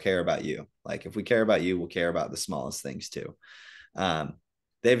like we'll care about you. Like if we care about you, we'll care about the smallest things too. um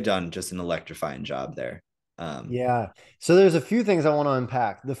they've done just an electrifying job there. Yeah. So there's a few things I want to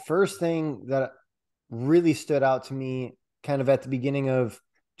unpack. The first thing that really stood out to me kind of at the beginning of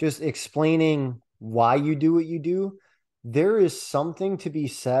just explaining why you do what you do, there is something to be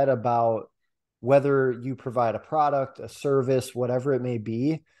said about whether you provide a product, a service, whatever it may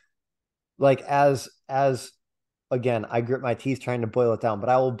be. Like as again, I grit my teeth trying to boil it down, but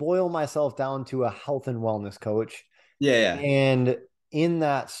I will boil myself down to a health and wellness coach. Yeah, yeah. And in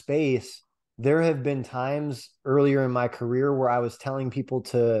that space, there have been times earlier in my career where I was telling people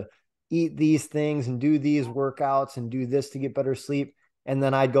to eat these things and do these workouts and do this to get better sleep. And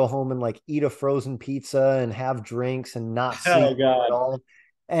then I'd go home and like eat a frozen pizza and have drinks and not sleep Oh at God. all.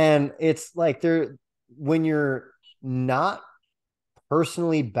 And it's like when you're not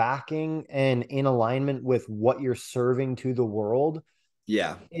personally backing and in alignment with what you're serving to the world,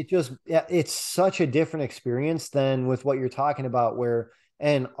 Yeah. it's such a different experience than with what you're talking about, where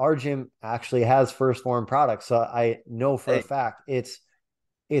and our gym actually has First Form products, so I know for a Hey. fact it's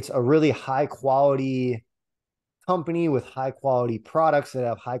a really high quality company with high quality products that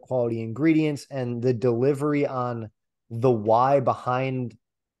have high quality ingredients, and the delivery on the why behind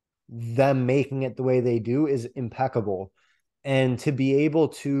them making it the way they do is impeccable. And to be able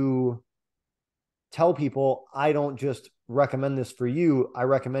to tell people, I don't just recommend this for you, I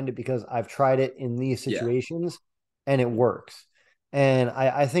recommend it because I've tried it in these Yeah. situations and it works. And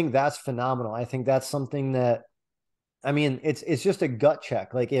I think that's phenomenal. I think that's something that, I mean, it's just a gut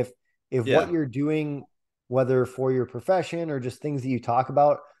check. Like if what Yeah. you're doing, whether for your profession or just things that you talk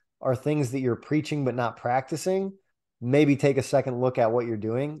about, are things that you're preaching but not practicing, maybe take a second look at what you're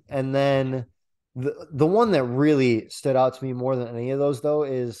doing. And then the one that really stood out to me more than any of those though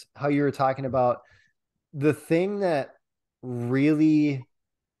is how you were talking about the thing that really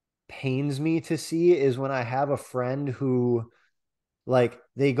pains me to see is when I have a friend who like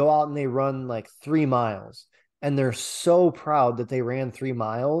they go out and they run like 3 miles and they're so proud that they ran 3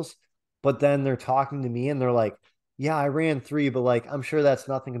 miles, but then they're talking to me and they're like, yeah, I ran three, but like I'm sure that's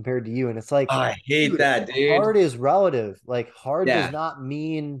nothing compared to you. And it's like, Oh, I hate dude, that, dude. hard is relative. Like hard does Yeah. not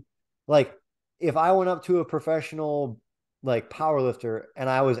mean like if I went up to a professional like power lifter and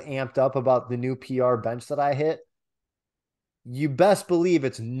I was amped up about the new PR bench that I hit, you best believe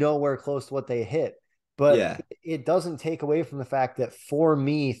it's nowhere close to what they hit. But Yeah. it doesn't take away from the fact that for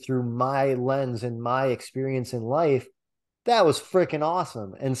me, through my lens and my experience in life, that was freaking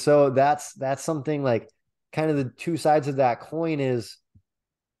awesome. And so that's something like kind of the two sides of that coin is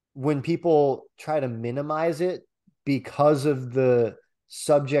when people try to minimize it because of the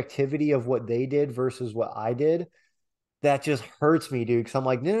subjectivity of what they did versus what I did, that just hurts me, dude. Cause I'm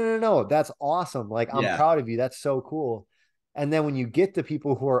like, no, no, no, no, that's awesome. Like, I'm Yeah. proud of you. That's so cool. And then when you get the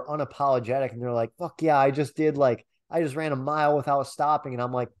people who are unapologetic and they're like, fuck yeah, I just ran a mile without stopping. And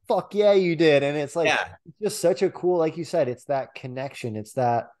I'm like, fuck yeah, you did. And it's like, Yeah. it's just such a cool, like you said, it's that connection. It's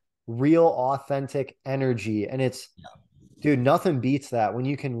that real authentic energy. And it's, dude, nothing beats that when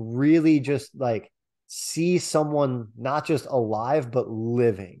you can really just like see someone not just alive, but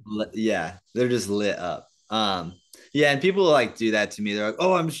living. Yeah, they're just lit up. Yeah, and people like do that to me. They're like,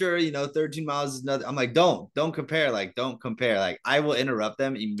 "Oh, I'm sure 13 miles is nothing." I'm like, don't compare. Like, don't compare. Like, I will interrupt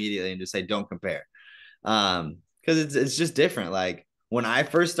them immediately and just say, "Don't compare." Because it's just different. Like when I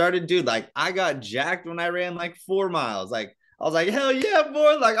first started, dude, like I got jacked when I ran like 4 miles. Like I was like, "Hell yeah,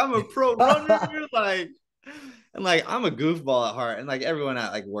 boy!" Like I'm a pro runner. Like, and like I'm a goofball at heart, and like everyone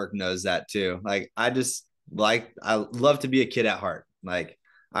at like work knows that too. Like I love to be a kid at heart. Like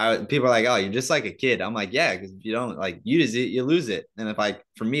people are like, oh, you're just like a kid. I'm like, yeah, because if you don't like use it, you lose it. And if like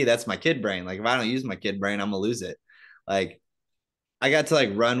for me, that's my kid brain. Like if I don't use my kid brain, I'm gonna lose it. Like I got to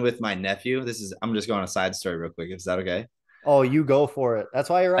like run with my nephew. I'm just going a side story real quick. Is that okay? Oh, you go for it. That's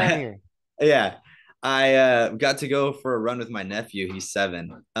why you're on here. Yeah. I got to go for a run with my nephew. He's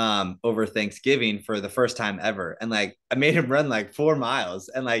 7. Over Thanksgiving for the first time ever, and like I made him run like 4 miles,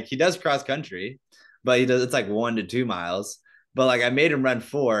 and like he does cross country, but he does it's like 1 to 2 miles. But like I made him run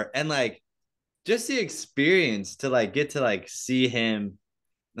 4, and like just the experience to like get to like see him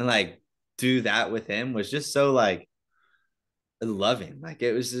and like do that with him was just so like loving. Like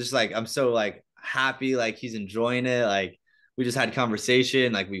it was just like I'm so like happy, like he's enjoying it. Like we just had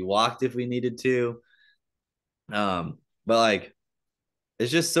conversation, like we walked if we needed to. But like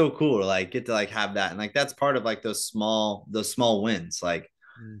it's just so cool to like get to like have that. And like that's part of like those small wins. Like,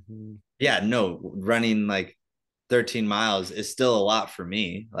 Mm-hmm. yeah, no, running like 13 miles is still a lot for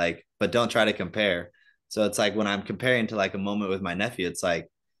me. Like, but don't try to compare. So it's like when I'm comparing to like a moment with my nephew, it's like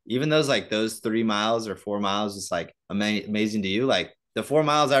even those 3 miles or 4 miles, it's like amazing to you. Like the 4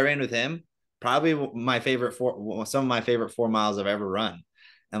 miles I ran with him, probably some of my favorite 4 miles I've ever run.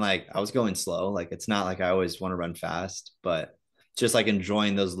 And like I was going slow. Like it's not like I always want to run fast, but just like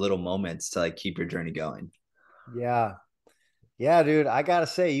enjoying those little moments to like keep your journey going. Yeah. Yeah, dude. I gotta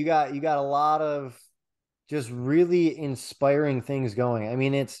say, you got a lot of just really inspiring things going. I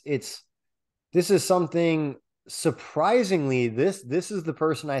mean, it's this is something surprisingly, this is the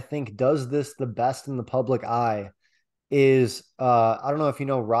person I think does this the best in the public eye is I don't know if you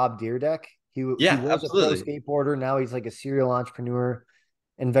know Rob Deerdeck. He Yeah, was a pro absolutely. skateboarder. Now he's like a serial entrepreneur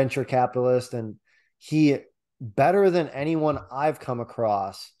and venture capitalist. And he, better than anyone I've come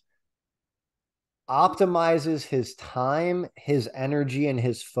across, optimizes his time, his energy, and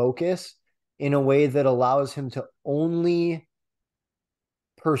his focus in a way that allows him to only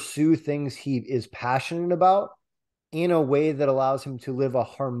pursue things he is passionate about in a way that allows him to live a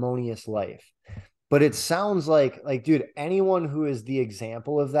harmonious life. But it sounds like dude, anyone who is the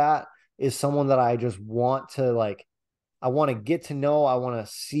example of that is someone that I just want to like I want to get to know, I want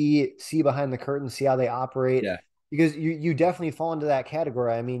to see behind the curtain, see how they operate Yeah. because you definitely fall into that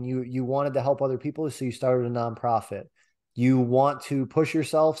category. I mean, you wanted to help other people so you started a nonprofit. You want to push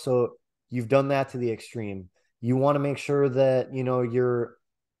yourself, so you've done that to the extreme. You want to make sure that,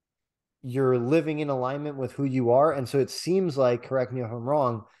 you're living in alignment with who you are. And so it seems like, correct me if I'm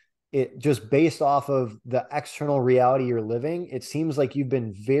wrong, it just based off of the external reality you're living, it seems like you've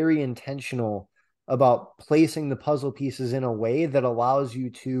been very intentional about placing the puzzle pieces in a way that allows you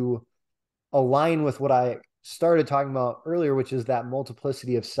to align with what I started talking about earlier, which is that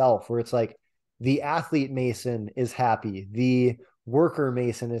multiplicity of self, where it's like the athlete Mason is happy, the worker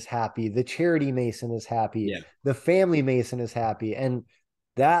Mason is happy, the charity Mason is happy, Yeah. the family Mason is happy. And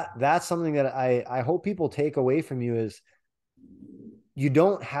that's something that I hope people take away from you is you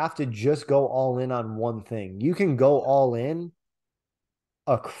don't have to just go all in on one thing. You can go all in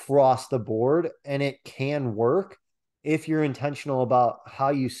across the board and it can work if you're intentional about how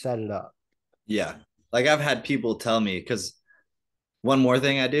you set it up. Yeah. Like I've had people tell me because one more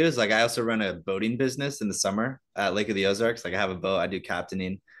thing I do is like I also run a boating business in the summer at Lake of the Ozarks. Like I have a boat, I do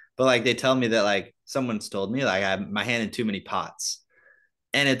captaining. But like they tell me that like someone's told me like I have my hand in too many pots.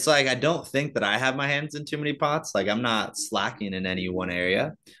 And it's like I don't think that I have my hands in too many pots. Like I'm not slacking in any one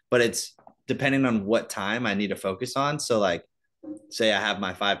area, but it's depending on what time I need to focus on. So like say I have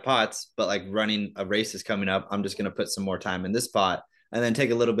my 5 pots, but like running a race is coming up, I'm just going to put some more time in this pot and then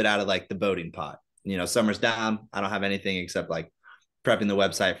take a little bit out of like the boating pot. Summer's down. I don't have anything except like prepping the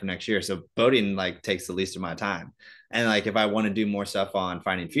website for next year. So boating like takes the least of my time. And like if I want to do more stuff on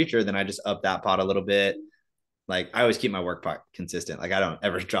finding future, then I just up that pot a little bit. Like I always keep my work pot consistent. Like I don't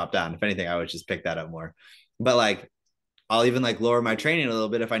ever drop down. If anything, I always just pick that up more. But like I'll even like lower my training a little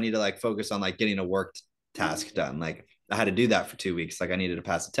bit if I need to like focus on like getting a work task done. Like I had to do that for 2 weeks. Like I needed to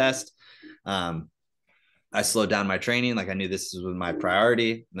pass a test. Um, I slowed down my training. Like I knew this was my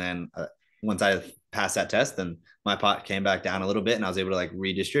priority. And then once I passed that test, then my pot came back down a little bit and I was able to like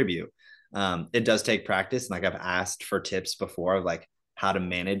redistribute. It does take practice. And like I've asked for tips before of like how to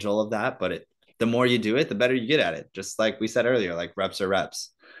manage all of that, but the more you do it, the better you get at it. Just like we said earlier, like reps are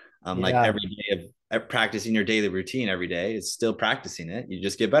reps. Like Yeah, every day of practicing your daily routine every day is still practicing it. You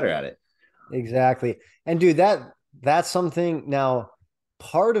just get better at it. exactly. And dude, that's something now,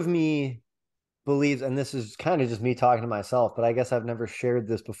 part of me believes, and this is kind of just me talking to myself, but I guess I've never shared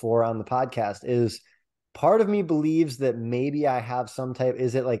this before on the podcast, is part of me believes that maybe I have some type,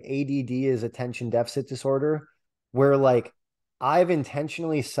 is it like ADD, is attention deficit disorder, where like I've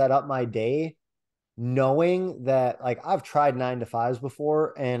intentionally set up my day knowing that like I've tried 9 to 5s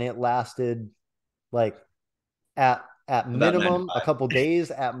before and it lasted like at About nine to minimum a five. couple days,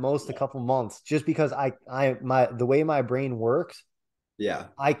 at most a couple months, just because the way my brain works, Yeah.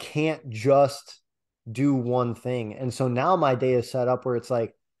 I can't just do one thing. And so now my day is set up where it's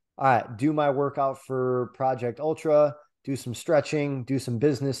like, all right, do my workout for Project Ultra, do some stretching, do some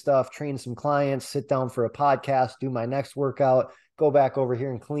business stuff, train some clients, sit down for a podcast, do my next workout, go back over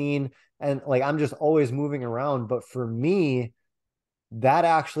here and clean. And like I'm just always moving around. But for me, that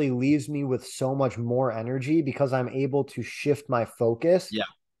actually leaves me with so much more energy because I'm able to shift my focus. Yeah.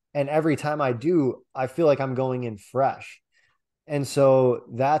 And every time I do, I feel like I'm going in fresh. And so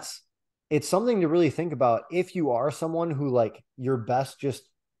it's something to really think about if you are someone who like you're best just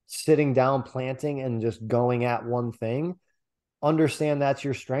sitting down, planting, and just going at one thing. Understand that's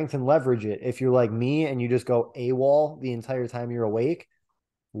your strength and leverage it. If you're like me and you just go AWOL the entire time you're awake,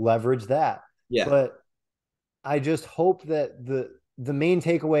 leverage that. Yeah. But I just hope that the main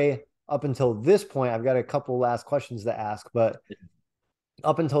takeaway up until this point, I've got a couple last questions to ask, but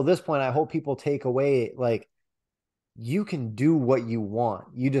up until this point, I hope people take away like you can do what you want.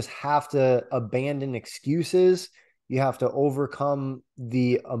 You just have to abandon excuses. You have to overcome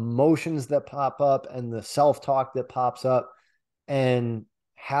the emotions that pop up and the self-talk that pops up and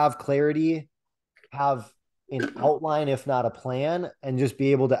have clarity, have an outline, if not a plan, and just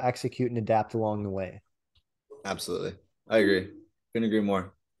be able to execute and adapt along the way. Absolutely. I agree. Couldn't agree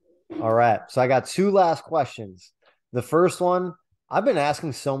more. All right. So I got two last questions. The first one, I've been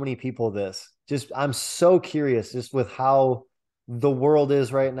asking so many people this. Just I'm so curious just with how the world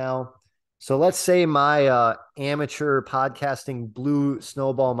is right now. So let's say my amateur podcasting blue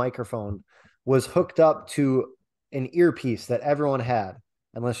snowball microphone was hooked up to an earpiece that everyone had.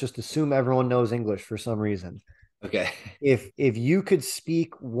 And let's just assume everyone knows English for some reason. Okay. If you could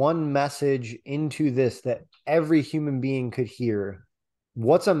speak one message into this that every human being could hear,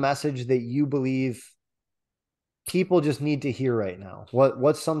 what's a message that you believe people just need to hear right now?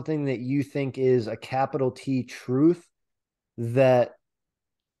 What's something that you think is a capital T truth that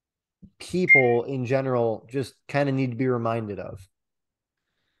people in general just kind of need to be reminded of?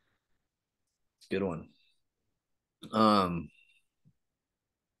 Good one. Um,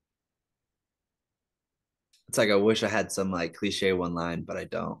 it's like I wish I had some like cliche one line, but I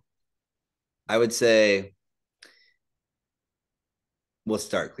don't. I would say we'll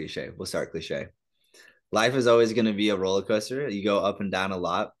start cliche. We'll start cliche. Life is always going to be a roller coaster. You go up and down a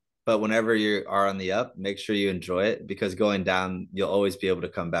lot, but whenever you are on the up, make sure you enjoy it because going down, you'll always be able to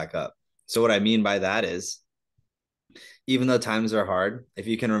come back up. So what I mean by that is even though times are hard, if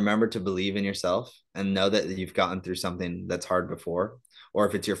you can remember to believe in yourself and know that you've gotten through something that's hard before, or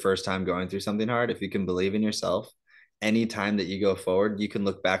if it's your first time going through something hard, if you can believe in yourself, anytime that you go forward, you can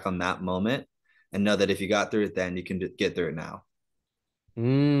look back on that moment and know that if you got through it then, you can get through it now.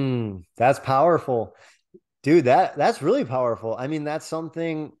 That's powerful. Dude, that's really powerful. I mean, that's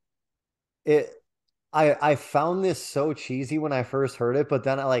something it I found this so cheesy when I first heard it, but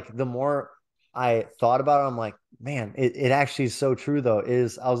then I like the more I thought about it, I'm like, man, it actually is so true though.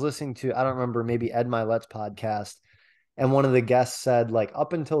 Is I was listening to, I don't remember, maybe Ed Milet's podcast, and one of the guests said, like,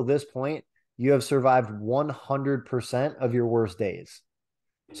 up until this point, you have survived 100% of your worst days.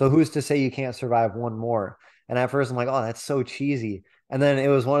 So who's to say you can't survive one more? And at first I'm like, oh, that's so cheesy. And then it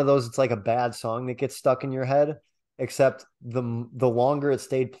was one of those, it's like a bad song that gets stuck in your head. Except the longer it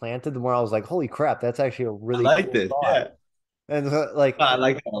stayed planted, the more I was like, holy crap, that's actually a I really like cool this. thought. Yeah. And like, I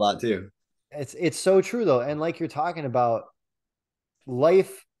like that a lot too. it's so true though. And like you're talking about,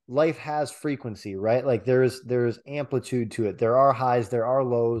 life has frequency, right? Like there's amplitude to it. There are highs, there are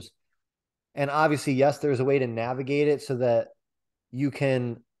lows. And obviously, yes, there's a way to navigate it so that you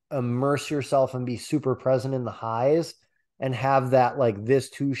can immerse yourself and be super present in the highs and have that like this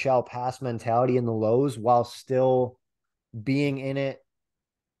too shall pass mentality in the lows while still being in it,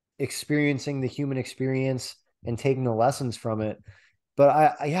 experiencing the human experience and taking the lessons from it.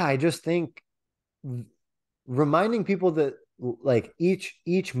 But yeah, I just think reminding people that like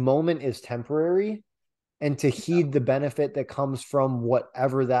each moment is temporary and to heed the benefit that comes from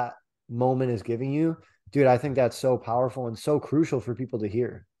whatever that moment is giving you, dude, I think that's so powerful and so crucial for people to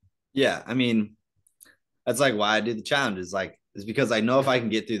hear. Yeah, I mean, that's like why I do the challenges. Like, is because I know if I can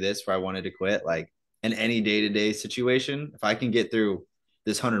get through this where I wanted to quit, like in any day to day situation, if I can get through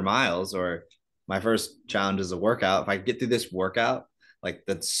this 100 miles or my first challenge is a workout, if I get through this workout, like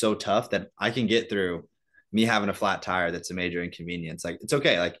that's so tough that I can get through me having a flat tire that's a major inconvenience. Like, it's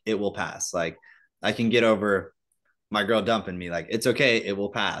okay. Like, it will pass. Like, I can get over my girl dumping me. Like, it's okay. It will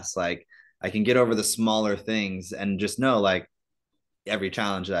pass. Like, I can get over the smaller things and just know, like, every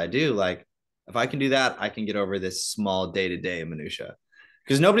challenge that I do, like if I can do that, I can get over this small day to day minutia.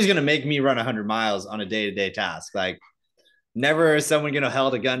 Because nobody's gonna make me run 100 miles on a day to day task. Like never is someone gonna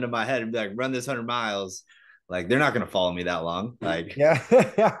hold a gun to my head and be like, run this 100 miles. Like they're not gonna follow me that long. Like, Yeah,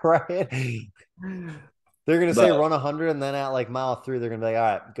 yeah, right. They're gonna say but run 100, and then at like mile 3, they're gonna be like, all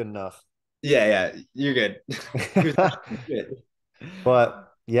right, good enough. yeah, you're good. Good. But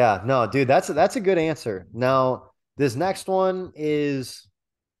yeah, no, dude, that's a good answer. Now, this next one is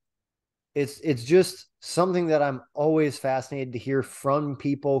it's just something that I'm always fascinated to hear from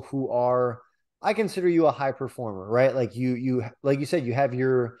people who are, I consider you a high performer, right? Like you like you said, you have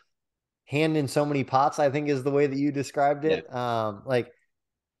your hand in so many pots, I think is the way that you described Yeah. it. Like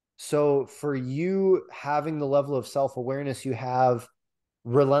so for you having the level of self-awareness you have,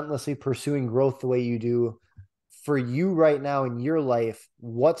 relentlessly pursuing growth the way you do, for you right now in your life,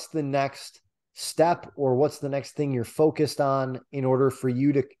 what's the next step or what's the next thing you're focused on in order for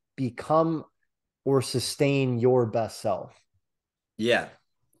you to become or sustain your best self? Yeah.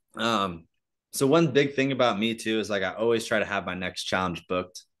 Um, so one big thing about me too is like I always try to have my next challenge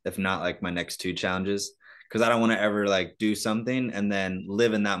booked, if not like my next two challenges, because I don't want to ever like do something and then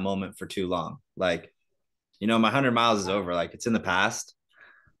live in that moment for too long. Like, my 100 miles is over. Like it's in the past.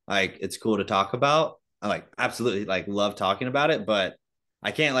 Like it's cool to talk about. I like absolutely like love talking about it, but I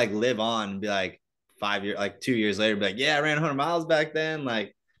can't like live on and be like 5 years, like 2 years later, be like, yeah, I ran 100 miles back then.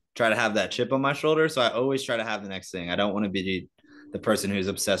 Like try to have that chip on my shoulder. So I always try to have the next thing. I don't want to be the person who's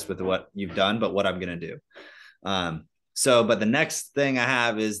obsessed with what you've done, but what I'm gonna do. But the next thing I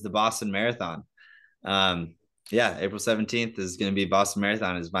have is the Boston Marathon. Um, yeah, April 17th is going to be Boston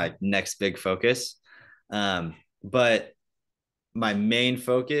Marathon is my next big focus. But my main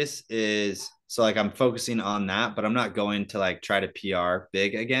focus is so like I'm focusing on that, but I'm not going to like try to PR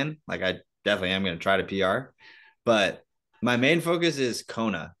big again. Like I definitely am going to try to PR, but my main focus is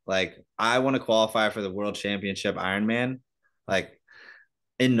Kona. Like I want to qualify for the World Championship Ironman like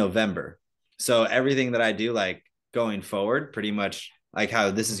in November. So everything that I do like going forward, pretty much like how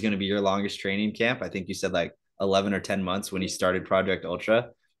this is going to be your longest training camp. I think you said like 11 or 10 months when you started Project Ultra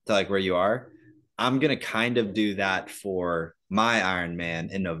to like where you are. I'm going to kind of do that for my Ironman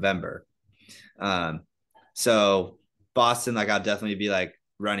in November. Um, so Boston, like I'll definitely be like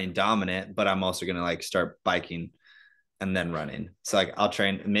running dominant, but I'm also going to like start biking and then running. So like I'll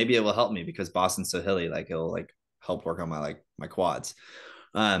train, maybe it will help me because Boston's so hilly, like it'll like help work on my quads.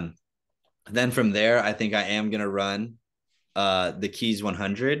 Um, then from there, I think I am going to run the Keys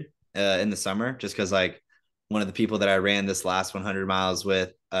 100 in the summer just because like one of the people that I ran this last 100 miles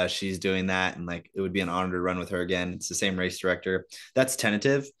with, she's doing that. And like, it would be an honor to run with her again. It's the same race director. That's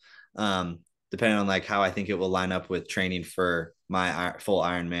tentative. Um, Depending on like how I think it will line up with training for my full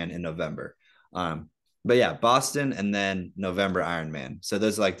Ironman in November. But yeah, Boston and then November Ironman. So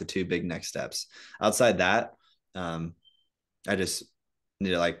those are like the two big next steps. Outside that, I just need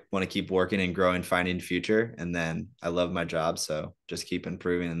to like want to keep working and growing, finding future. And then I love my job. So just keep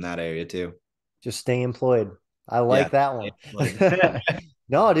improving in that area too. Just stay employed. I Yeah. like that one.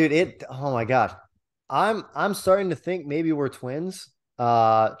 No, dude, oh my gosh. I'm starting to think maybe we're twins.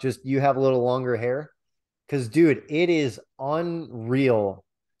 Just you have a little longer hair. Cause dude, it is unreal.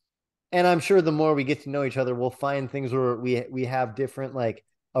 And I'm sure the more we get to know each other, we'll find things where we have different like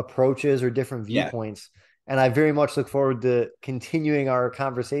approaches or different Yeah. viewpoints. And I very much look forward to continuing our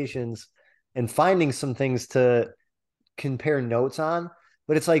conversations and finding some things to compare notes on.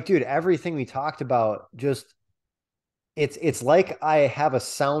 But it's like, dude, everything we talked about just it's like I have a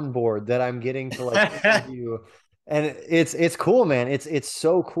soundboard that I'm getting to like interview, and it's cool, man. It's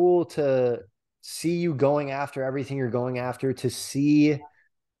so cool to see you going after everything you're going after, to see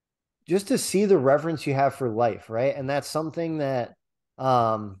just to see the reverence you have for life, right? And that's something that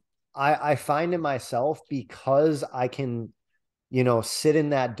um I find in myself because I can, sit in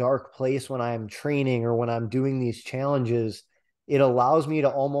that dark place when I'm training or when I'm doing these challenges. It allows me to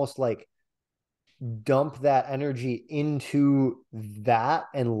almost like dump that energy into that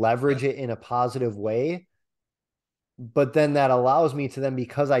and leverage it in a positive way. But then that allows me to then,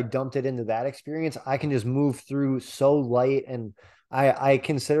 because I dumped it into that experience, I can just move through so light. And I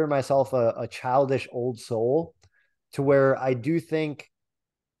consider myself a childish old soul, to where I do think,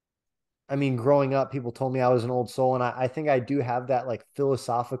 I mean, growing up, people told me I was an old soul, and I think I do have that like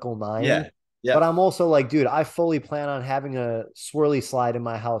philosophical mind. Yeah. But Yep. I'm also like, dude, I fully plan on having a swirly slide in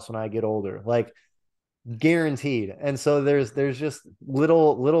my house when I get older. Like, guaranteed. And so there's just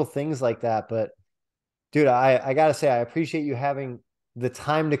little things like that. But dude, I gotta say, I appreciate you having the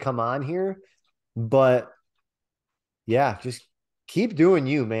time to come on here. But yeah, just keep doing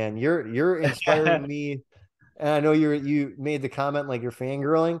you, man. You're inspiring me. And I know you made the comment like you're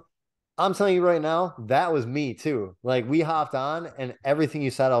fangirling. I'm telling you right now, that was me too. Like, we hopped on and everything you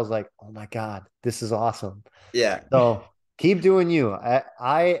said, I was like, oh my God, this is awesome. Yeah. So keep doing you.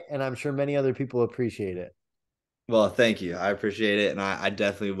 I and I'm sure many other people appreciate it. Well, thank you. I appreciate it. And I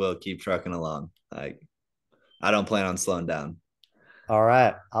definitely will keep trucking along. Like, I don't plan on slowing down. All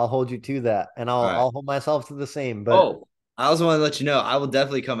right. I'll hold you to that. And All right. I'll hold myself to the same. But Oh, I also want to let you know I will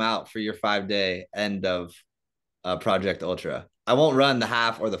definitely come out for your 5 day end of Project Ultra. I won't run the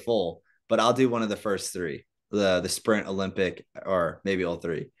half or the full, but I'll do one of the first three, the sprint, Olympic, or maybe all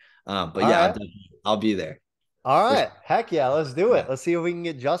three. But all yeah, right. I'll be there. All For sure. right. Heck yeah, let's do it. Yeah. Let's see if we can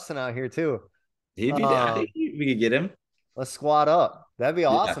get Justin out here too. He'd be. I think Um, we could get him. let's squat up. That'd be Yeah.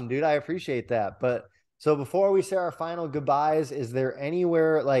 awesome, dude. I appreciate that. But so before we say our final goodbyes, is there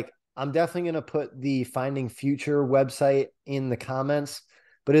anywhere, like, I'm definitely gonna put the Finding Future website in the comments,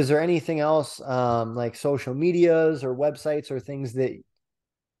 but is there anything else, like social medias or websites or things that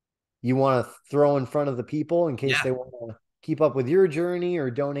you want to throw in front of the people in case Yeah. they want to keep up with your journey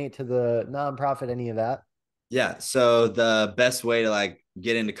or donate to the nonprofit, any of that? Yeah. So the best way to like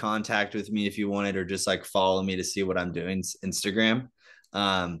get into contact with me if you wanted, or just like follow me to see what I'm doing, is Instagram.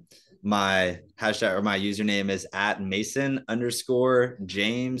 My hashtag or my username is at Mason underscore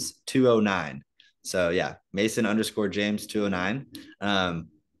James 209. So yeah, Mason underscore James 209.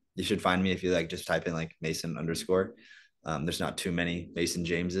 You should find me if you like just type in like Mason underscore. There's not too many Mason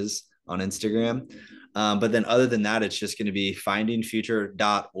Jameses on Instagram. But then other than that, it's just going to be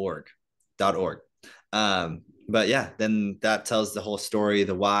findingfuture.org. But yeah, then that tells the whole story,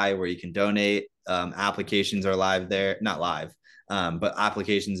 the why, where you can donate. Applications are live there, not live, but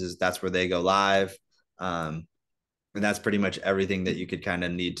applications is that's where they go live. Um, and that's pretty much everything that you could kind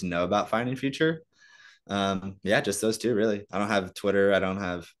of need to know about Finding Future. Yeah, just those two really. I don't have Twitter. I don't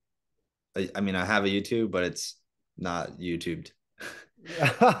have. I mean, I have a YouTube, but it's not YouTubed.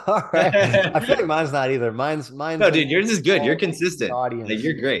 All right. I feel like mine's not either. Mine's No, a dude, yours is good. You're small consistent. Like audience.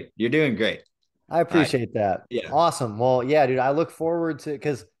 you're great. You're doing great. I Like appreciate that. yeah, Awesome. Well, yeah, dude, I look forward to,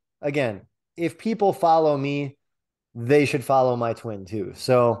 because again, if people follow me, they should follow my twin too.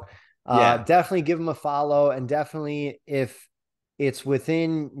 So yeah, definitely give them a follow, and definitely, if it's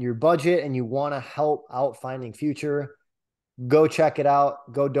within your budget and you want to help out Finding Future, go check it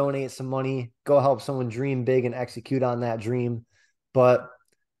out, go donate some money, go help someone dream big and execute on that dream. But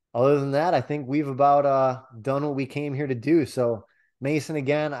other than that, I think we've about done what we came here to do. So, Mason,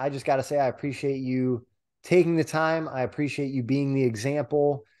 again, I just got to say, I appreciate you taking the time. I appreciate you being the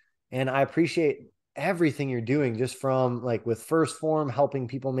example. And I appreciate everything you're doing, just from like with First Form, helping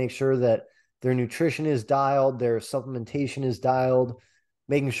people make sure that their nutrition is dialed, their supplementation is dialed,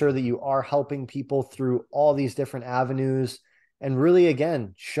 making sure that you are helping people through all these different avenues. And really,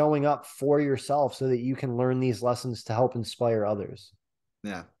 again, showing up for yourself so that you can learn these lessons to help inspire others.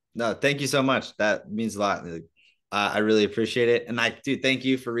 yeah. No, thank you so much. That means a lot. Like, I really appreciate it. And I do thank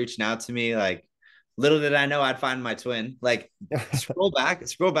you for reaching out to me. Like, little did I know I'd find my twin. Like, scroll back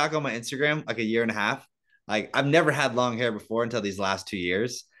on my Instagram like a year and a half. Like, I've never had long hair before until these last 2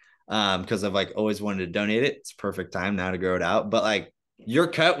 years. Because I've like always wanted to donate it. It's perfect time now to grow it out. But like your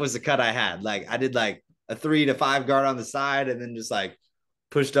cut was the cut I had. Like I did like a 3 to 5 guard on the side and then just like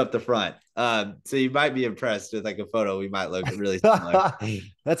pushed up the front. So you might be impressed with like a photo. We might look really similar.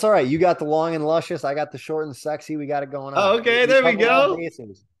 That's all right. You got the long and luscious. I got the short and sexy. We got it going on. Oh, okay, We there we cover all go.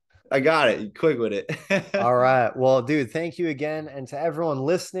 bases. I got it. You quick with it. All right. Well, dude, thank you again. And to everyone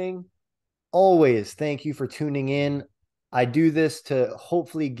listening, always thank you for tuning in. I do this to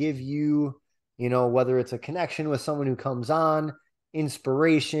hopefully give you, whether it's a connection with someone who comes on,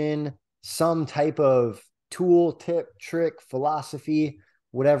 inspiration, some type of tool, tip, trick, philosophy,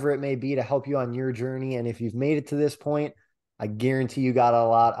 whatever it may be to help you on your journey. And if you've made it to this point, I guarantee you got a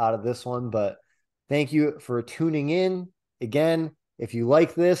lot out of this one. But thank you for tuning in. Again, if you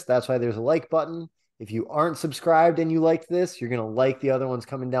like this, that's why there's a like button. If you aren't subscribed and you like this, you're going to like the other ones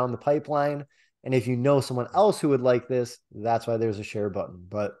coming down the pipeline. And if you know someone else who would like this, that's why there's a share button.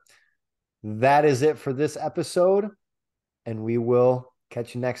 But that is it for this episode. And we will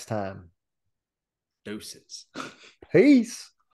catch you next time. Doses. Peace.